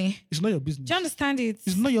cross-dressing. Literally. It's not your business. Do you understand it?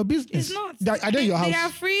 It's not your business. It's not. Are they your house? They are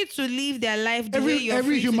free to live their life the way you're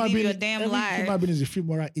every free to human live being, your damn every life. human being is a free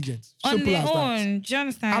moral agent. On Simple their as that. own. Do you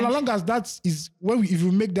understand? And as long as that is if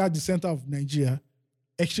you make that the center of Nigeria,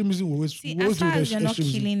 extremism will always See, will always as far do as you're not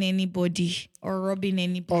extremism. killing anybody or robbing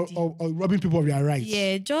anybody, or robbing people of their rights.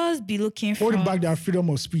 yeah, just be looking for Holding back their freedom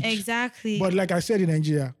of speech. Exactly. But like I said in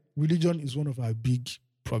Nigeria, religion is one of our big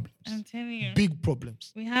problems. I'm telling you, Big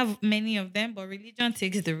problems. we have many of them, but religion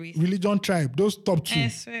takes the risk. Religion, tribe, those top two, I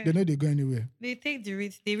swear. they know they go anywhere. They take the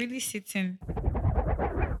risk. They really sit in.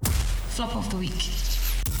 Flop of the week.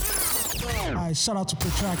 I shout out to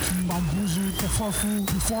Petraki, Bambuzu, Kefofu,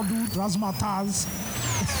 Bifodu, Razmataz.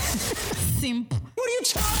 Simp. What are you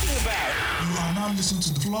talking about? You are now listening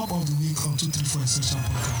to the flop of the week on 234 Essential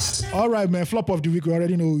Podcast. All right, man. Flop of the week. We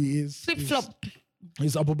already know who he is. Flip flop.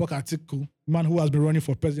 He's Abubakar Atiku, man who has been running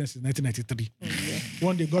for president since 1993.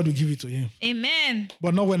 One day God will give it to him. Amen.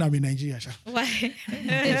 But not when I'm in Nigeria, Sha. Why?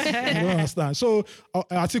 I don't understand. So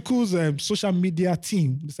Atiku's social media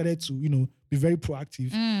team decided to, be very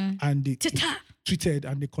proactive, and they tweeted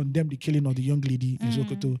and they condemned the killing of the young lady in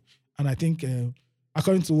Sokoto. And I think,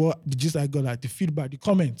 according to what the gist I got, like the feedback, the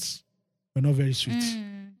comments were not very sweet.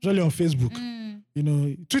 Especially on Facebook.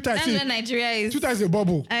 Twitter. That's where Nigeria is. Twitter is a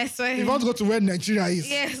bubble. I swear. If you want to go to where Nigeria is,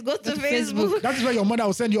 Yes, go to Facebook. that is where your mother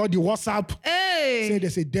will send you all the WhatsApp. Hey. Say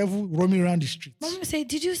there's a devil roaming around the streets. Mom say,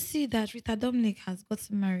 did you see that Rita Dominic has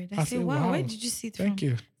gotten married? I say, wow, where did you see it Thank from?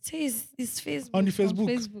 you. Say it's Facebook. On the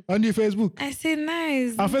Facebook. On the Facebook. I say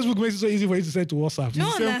nice. And Facebook makes it so easy for you to send to WhatsApp. It's You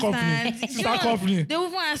the same understand? company. It's You that know, company. They will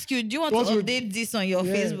even ask you, do you want What's to with- update this on your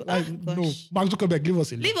Yeah, Facebook? like, Oh, no, gosh. Mark Zuckerberg, leave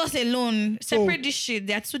us alone. Leave us alone. Separate this shit.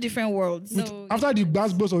 They are two different worlds. So After the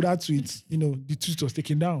blast burst of that tweet, the tweet was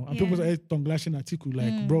taken down. And people started tongue lashing Atiku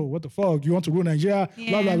like, bro, what the fuck? You want to rule Nigeria?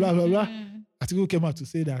 Blah, blah, blah, blah, blah. Atiku came out to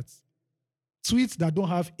say that tweets that don't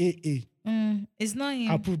have AA It's not him.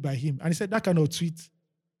 approved by him. And he said that kind of tweet,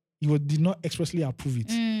 did not expressly approve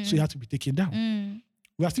it. So it had to be taken down.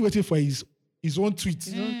 We are still waiting for his own tweet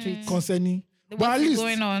concerning. But at What's least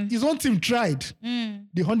going on? his own team tried.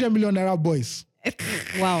 The 100 million naira boys.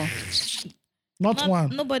 wow. Not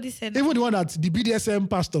one. Nobody said Even the one that the BDSM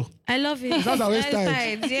pastor. I love it. That's our waist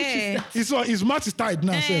tied. tied. Yeah. His mouth is tied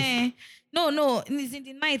now. sef. No. It's in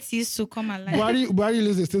the night he used to come alive. Buhari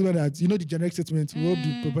released a statement that, the generic statement, we hope the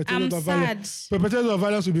I'm perpetrators of violence. sad. Perpetrators of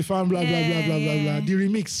violence will be found, blah, blah, blah, blah, blah, blah. Yeah. The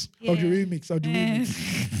remix of the remix of the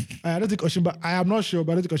remix. I don't think Oshimba, I am not sure,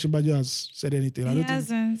 but I don't think Oshimbajo has said anything. I He don't think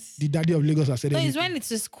hasn't. the daddy of Lagos has said No, it's anything. when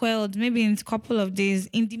it is quelled, maybe in a couple of days,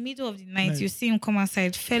 in the middle of the night, you see him come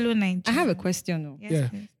outside, fellow Nigerians. I have a question though. Yes, Yeah.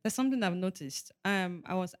 please. There's something I've noticed. I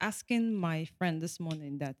was asking my friend this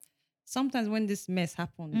morning that sometimes when this mess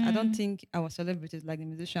happened, I don't think our celebrities like the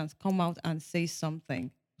musicians come out and say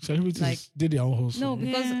something. Celebrities like- did their own hustle. No,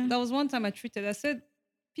 because Yeah. there was one time I tweeted, I said,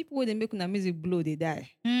 people when they make una music blow, they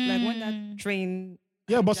die. Like when that train.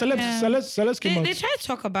 Yeah, but celebs came out. They try to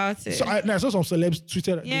talk about it. So I saw some celebs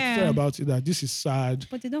tweeted, Yeah. they tweeted about it, that this is sad.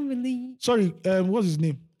 But they don't really. Sorry, what's his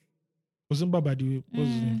name? Ozimba, by the way. What's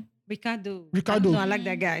his name? Ricardo. Ricardo. No, I like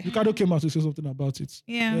that guy. Ricardo came out to say something about it.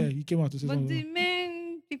 Yeah. he came out to say But the something.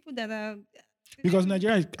 main people that are. Because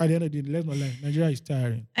Nigeria, is, at the end of the day, let's not lie, Nigeria is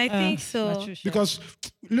tiring. I think so. Not true, sure. Because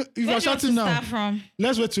look, if Where you're do you want to starting now, start from?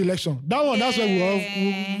 let's wait to election. That one, that's where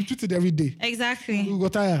we tweet it every day. Exactly. We go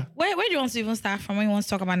tired. Where do you want to even start from when you want to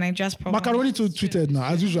talk about Nigeria's problem? Macaroni too tweeted now,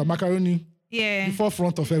 as usual. Macaroni, Yeah. the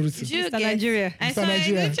forefront of everything. Did you Mr. get- Nigeria. I Mr. saw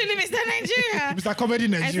Nigeria. literally Mr. Nigeria. Mr. Comedy I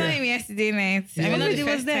saw him Nigeria. yesterday night. Yeah. I mean, not He the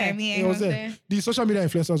was first there. time. Yeah, He was there. The social media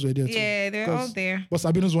influencers were there too. Yeah, they're all Because- there. But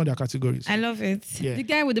Sabino's won their categories. I love it. Yeah. The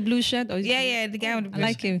guy with the blue shirt? Or is Yeah, the guy with the I blue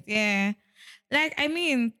like him. shirt. Yeah. Like, I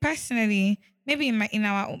mean, personally, maybe in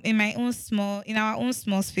our own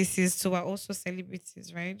small spaces too, we're also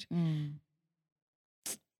celebrities, right?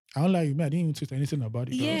 I don't lie, you, man. I didn't even tweet anything about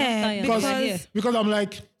it. Yeah, Because, because I'm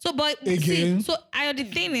like, so, but Again. see, so the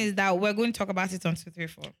thing is that we're going to talk about it on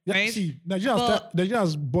 234, yeah, right? see, Nigeria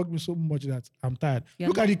has bugged me so much that I'm tired. Yeah,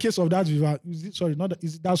 Look at the case of that Viva.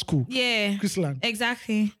 Is it that school? Yeah, Chrisland.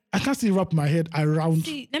 exactly. I can't still wrap my head around.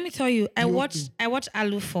 See, let me tell you, I whole watched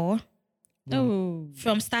Alu 4 Oh.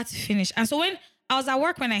 from start to finish, and so when I was at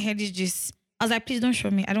work when I heard this gist, I was like, please don't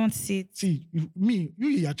show me. I don't want to see it. See,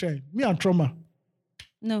 you are trying. Me and Trauma.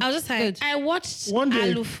 No. I was just like, Good. I watched One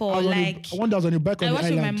day, Alu 4, I was like, one day I was on the bike on I the watched it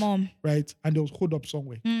with island. my mom. Right? And there was hold up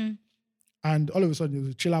somewhere. And all of a sudden, there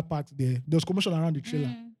was a trailer park there. There was commotion around the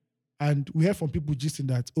trailer. And we heard from people gisting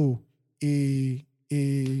that,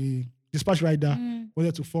 a dispatch rider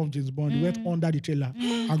wanted to form James Bond. He went under the trailer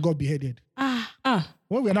and got beheaded.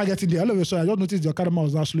 When we are not getting there, all of a sudden, I just noticed the Okada man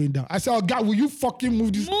was now slowing down. I said, oh, God, will you fucking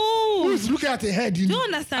move this? Who's looking at the head? You Do you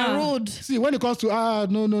understand road? See, when it comes to,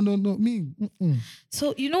 no, me.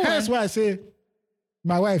 So, you know That's what? why I say,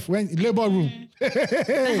 my wife went in labor room.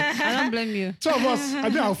 I don't blame you. Two of us, I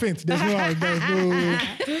mean, I'll faint. There's no.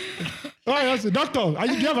 Oh, yes, doctor,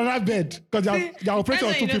 do you have a right bed? Because you're operating on That's two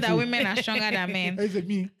when you know people. that women are stronger than men. I said,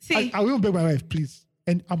 me. See. I will beg my wife, please.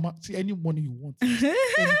 And see any money you want. Anything.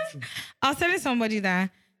 I was telling somebody that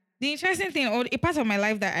the interesting thing, or a part of my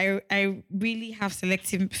life that I really have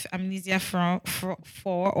selective amnesia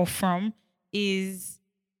from, is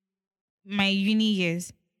my uni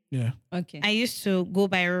years. Yeah. Okay. I used to go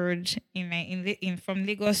by road in from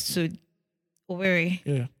Lagos to Owerri.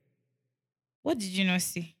 Yeah. What did you not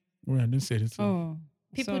see? Well, I didn't say it. Oh.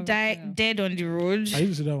 People sorry, die yeah. dead on the road. I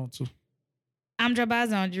used to say that one too.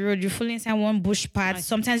 Amdrabas on the road. You fall inside one bush path. Nice.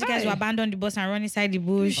 Sometimes you guys Aye. will abandon the bus and run inside the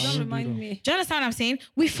bush. Don't remind me. Do you understand what I'm saying?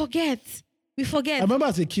 We forget. I remember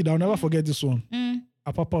as a kid, I'll never forget this one. Mm,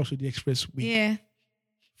 Apapa Osho, the expressway. yeah.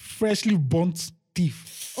 Freshly burnt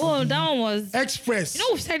teeth. Oh, that one was. Express. You know,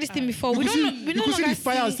 we've said this thing before. You We could don't. see, We you don't could see the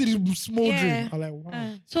fire and see the smoldering. Yeah. I'm like,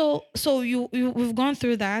 wow. So we've gone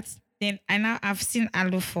through that. Then I've seen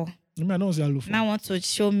Alufo. I mean, I don't see Alufo. Now want to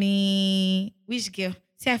show me which girl.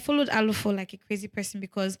 See, I followed Alufo like a crazy person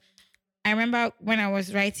because I remember when I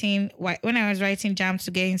was writing Jam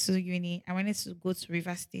to get into uni, I wanted to go to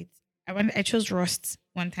River State. I chose Rust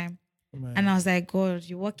one time. Man. And I was like, God,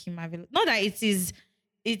 you work in Marvel. Not that it is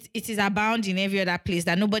it is abound in every other place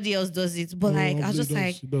that nobody else does it. But like, I was just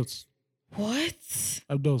like, it does. what?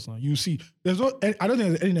 It does. You see, I don't think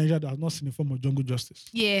there's any Nigeria that has not seen a form of jungle justice.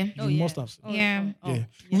 Yeah. You must have seen. Yeah. Yeah.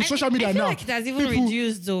 With social media I feel now, like it has even people-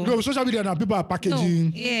 reduced though. No, with social media now, people are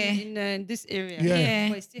packaging. Yeah. In this area. Yeah.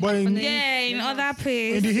 But, it's still But in- happening. Yeah, in other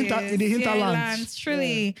places. in the hinterlands.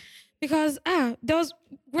 Truly. Because there was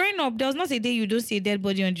growing up, there was not a day you don't see a dead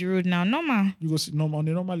body on the road now. Normal. You go see on a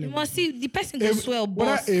normal You level. must see the person go swell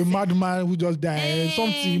boss. Whether a madman who just died, Eh.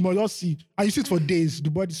 something, you must just see. And you see it for days, the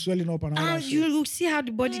body swelling up and all that And shit. you see how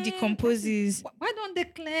the body decomposes. Why don't they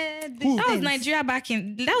clear this? Who? That was Nigeria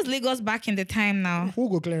that was Lagos back in the time now. Who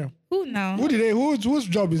go clear him? Who now? Whose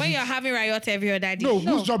job is When it? you're having riot every other day. No,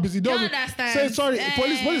 whose job is it? Don't Don't understand. say sorry.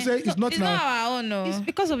 Police say it's not It's now. not our own, no. It's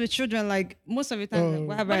because of the children. Like most of the time,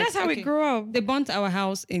 we have But that's how we grew up. They burnt our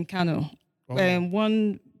house in Kano.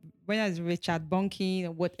 Whether it's Richard Bunking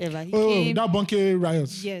or whatever, he came. That Bunke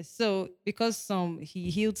riots. Yes, so because he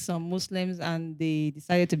healed some Muslims and they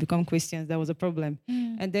decided to become Christians, there was a problem.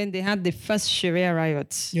 And then they had the first Sharia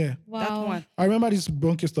riots. Yeah. That one. I remember this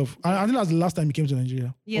Bunke stuff. I think that's the last time he came to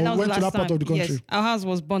Nigeria. Yeah, Or that was went the to last that part time. of the country. Yes, our house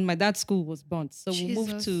was burnt. My dad's school was burnt. So we moved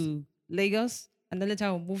Jesus. to Lagos and then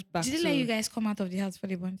later we moved back Did to... they let you guys come out of the house for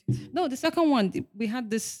the burnt it? No, the second one, we had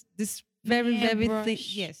this very, Yeah, very brush. thin...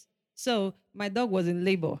 Yes. So my dog was in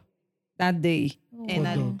labor that day. And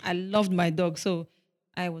Poor dog. I loved my dog. So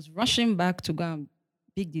I was rushing back to go and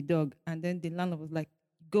pick the dog. And then the landlord was like,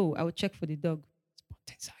 go, I will check for the dog. It's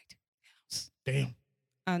burnt inside the house. Damn.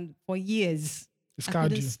 And for years, It I scarred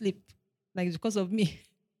couldn't you. sleep. Like, it's because of me.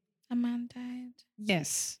 A man died.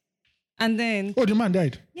 Yes. And then... Oh, the man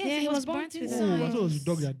died. Yes, Yeah, he was burnt burnt with Oh, I Nice. thought it was the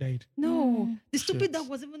dog that died. No, the Shit. stupid dog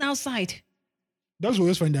was even outside. Dogs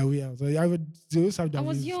always find their way out. They always have their I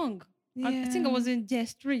was ways. young. I think I was in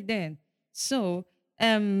JS3 then. So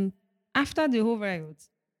after the whole riot,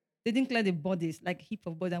 they didn't clear the bodies, like a heap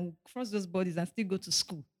of bodies, and we cross those bodies and still go to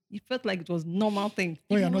school. It felt like it was normal thing.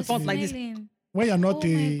 When you're People not fought in- like this. When you're not Oh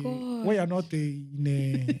my God. when you're not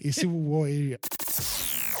in a civil war area.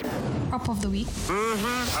 Prop of the week.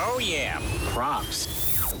 Oh, yeah. Props.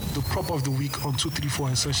 The prop of the week on 234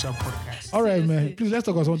 Essential Podcast. All right, man. Please let's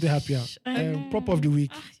talk about something happier. Prop of the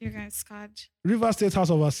week. You guys scared. Rivers State House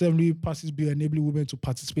of Assembly passes bill enabling women to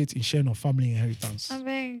participate in sharing of family inheritance. I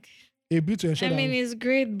beg. A bill to ensure I mean, that it's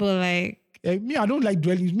great, but like, me, I don't like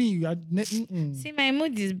dwelling. Me, see, my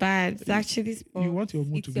mood is bad. It's actually you want your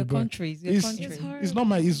mood It's to your be bad. country. It's your It's, country. it's not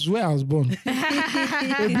my. It's where I was born.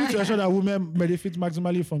 A bill to ensure that women benefit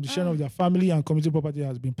maximally from the sharing of their family and community property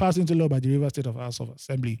has been passed into law by the Rivers State House of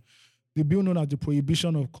Assembly. The bill, known as the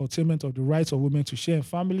Prohibition of Curtailment of the Rights of Women to Share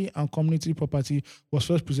Family and Community Property, was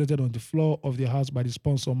first presented on the floor of the House by the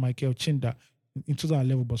sponsor, Michael Chinda, in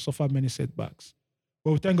 2011, but suffered many setbacks.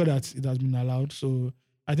 But we thank God that it has been allowed. So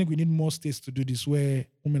I think we need more states to do this where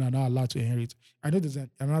women are not allowed to inherit. I know there's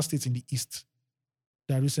another state in the East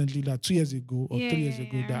that recently, like 2 years ago or 3 years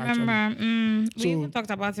ago, I that actually... remember. So, We even talked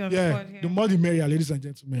about it on the Yeah, pod. the more the merrier, ladies and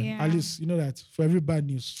gentlemen. Yeah. At least, you know that for every bad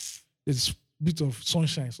news, there's a bit of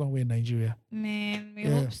sunshine somewhere in Nigeria. Man, we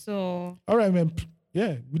Yeah. hope so. All right, man.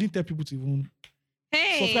 Yeah, we didn't tell people to even...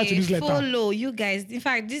 Subscribe to Hey, this letter. follow you guys. In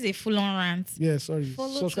fact, this is a full-on rant. Yeah, sorry.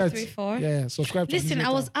 Follow subscribe. 234. Yeah, subscribe to Listen, this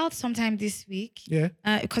I was letter. out sometime this week. Yeah.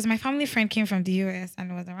 Because my family friend came from the US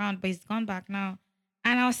and was around, but he's gone back now.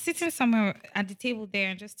 And I was sitting somewhere at the table there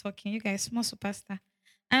and just talking. You guys, small superstar.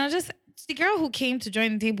 And I just, the girl who came to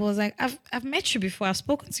join the table was like, I've met you before. I've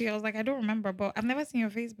spoken to you. I was like, I don't remember, but I've never seen your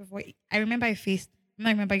face before. I remember your face. I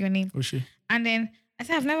don't remember your name. Oh, shit. And then I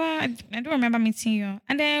said, I don't remember meeting you.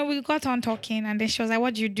 And then we got on talking. And then she was like,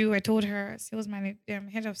 what do you do? I told her, sales manager,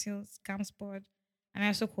 head of sales, Camps board. And I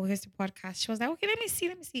also co-host the podcast. She was like, okay, let me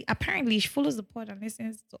see. Apparently, she follows the pod and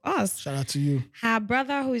listens to us. Shout out to you. Her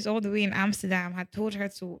brother, who is all the way in Amsterdam, had told her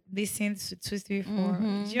to listen to 234.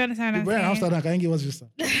 Do you understand what We're in I'm saying? Amsterdam. Can you give us visa?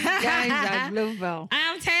 Guys are global.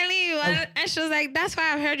 I'm telling you. And she was like, that's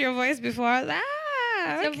why I've heard your voice before. I was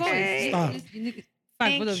like, Your okay. Stop. voice. Unique.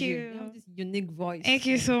 Thank Both of you. you have this unique voice. Thank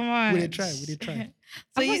you so much. We did try.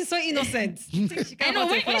 So you're so innocent. I know,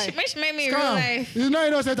 when she made me in real Come. life. It's not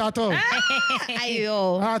innocent at all.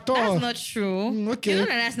 Ayo. At all. That's not true. Okay. You know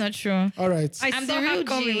that that's not true. All right. I I'm saw the her real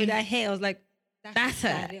coming G. with her hair. I was like, That's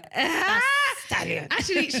her. Stallion.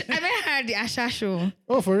 Actually, I met her at the Asha show.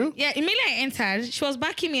 Oh, for real? Yeah, immediately I entered. She was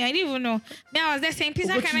backing me. I didn't even know. Then I was there saying,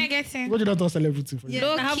 Pizza, What can you- I get in? What you not tell celebrity for you? Yeah.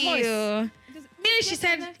 Low her key. voice. oh. Minute she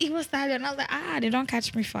said Igbo stallion, I was like, they don't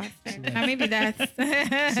catch me fast. Now maybe that's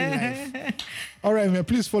All right, man.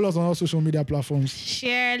 Please follow us on all social media platforms.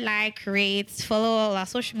 share, like, rate, follow all our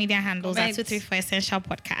social media handles at 234 Essential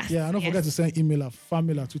Podcast. Yeah, and don't forget to send email at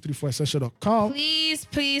family@234essential.com. Please,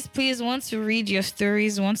 please, please, want to read your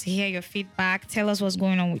stories, want to hear your feedback, tell us what's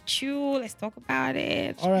going on with you. Let's talk about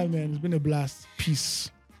it. All right, man. It's been a blast. Peace.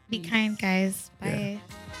 Be kind, guys. Bye.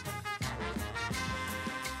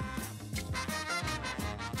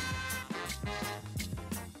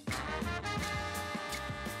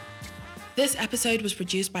 This episode was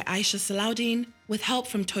produced by Aisha Salaudin with help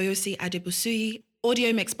from Toyosi Adebusui,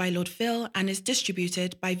 audio mixed by Lord Phil, and is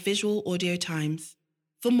distributed by Visual Audio Times.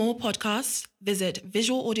 For more podcasts, visit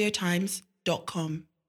visualaudiotimes.com.